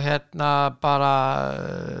 Og bara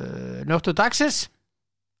njóttu dagsins.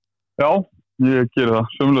 Já, ég geri það,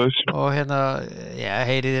 sömuleiðis. Og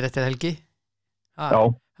heyrið þér eftir helgi. Já,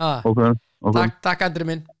 ok. Takk Andri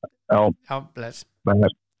minn. Já, bless.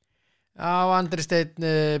 Bless. Já, Andri Steinn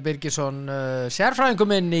Birgisson, sérfræðingur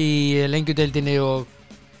minn í lengjudeildinni og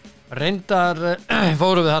reyndar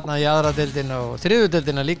fórum við þarna í aðra deildina og þriðju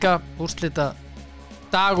deildina líka, úrslita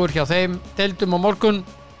dagur hjá þeim deildum á morgun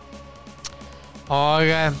og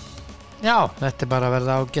þetta er bara að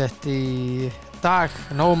verða ágætt í dag,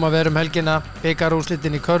 nógum að vera helgina,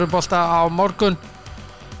 bikarúrslitin í körfubolta á morgun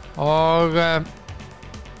og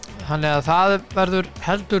þannig að það verður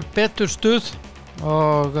heldur betur stuð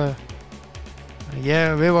og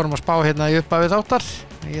við vorum að spá í upphafi þáttar,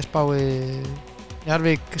 ég spái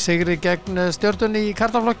Njarðvík sigri gegn Stjörnunni í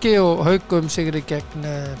karlaflokki og Haugum sigri gegn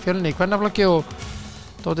Fjölni í kvennaflokki og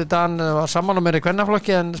Dóti Dan var sammála mér í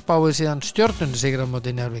kvennaflokki en spáði síðan Stjörnunni sigri á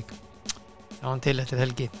móti Njarðvík. Já, hann til eftir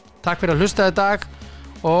helgi. Takk fyrir að hlusta í dag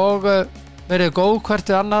og verið góð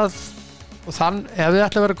hvert við annað og ef við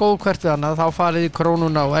ætlum að vera góð hvert við annað þá farið í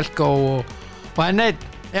Krónuna og Elko og N1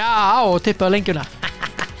 og tippaðu lengjuna.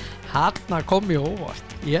 Hanna kom ég óvart.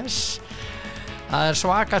 Yes. Það er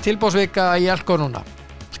svaka tilbóðsvika í Elko núna,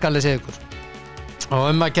 skal ég segja ykkur. Og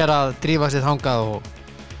að gera að drífa sér þangað og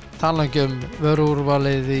tala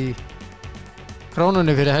vöruúrvalið í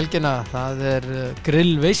Krónunni fyrir helgina. Það er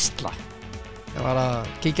grillveisla. Ég var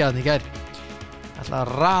að kíkja þarna í gær. Ég ætla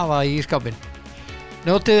að raða í ísskápinn.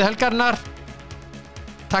 Njótið helgarinnar.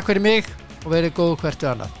 Takk fyrir mig og verið góð hvert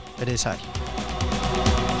við annað. Verið sæl.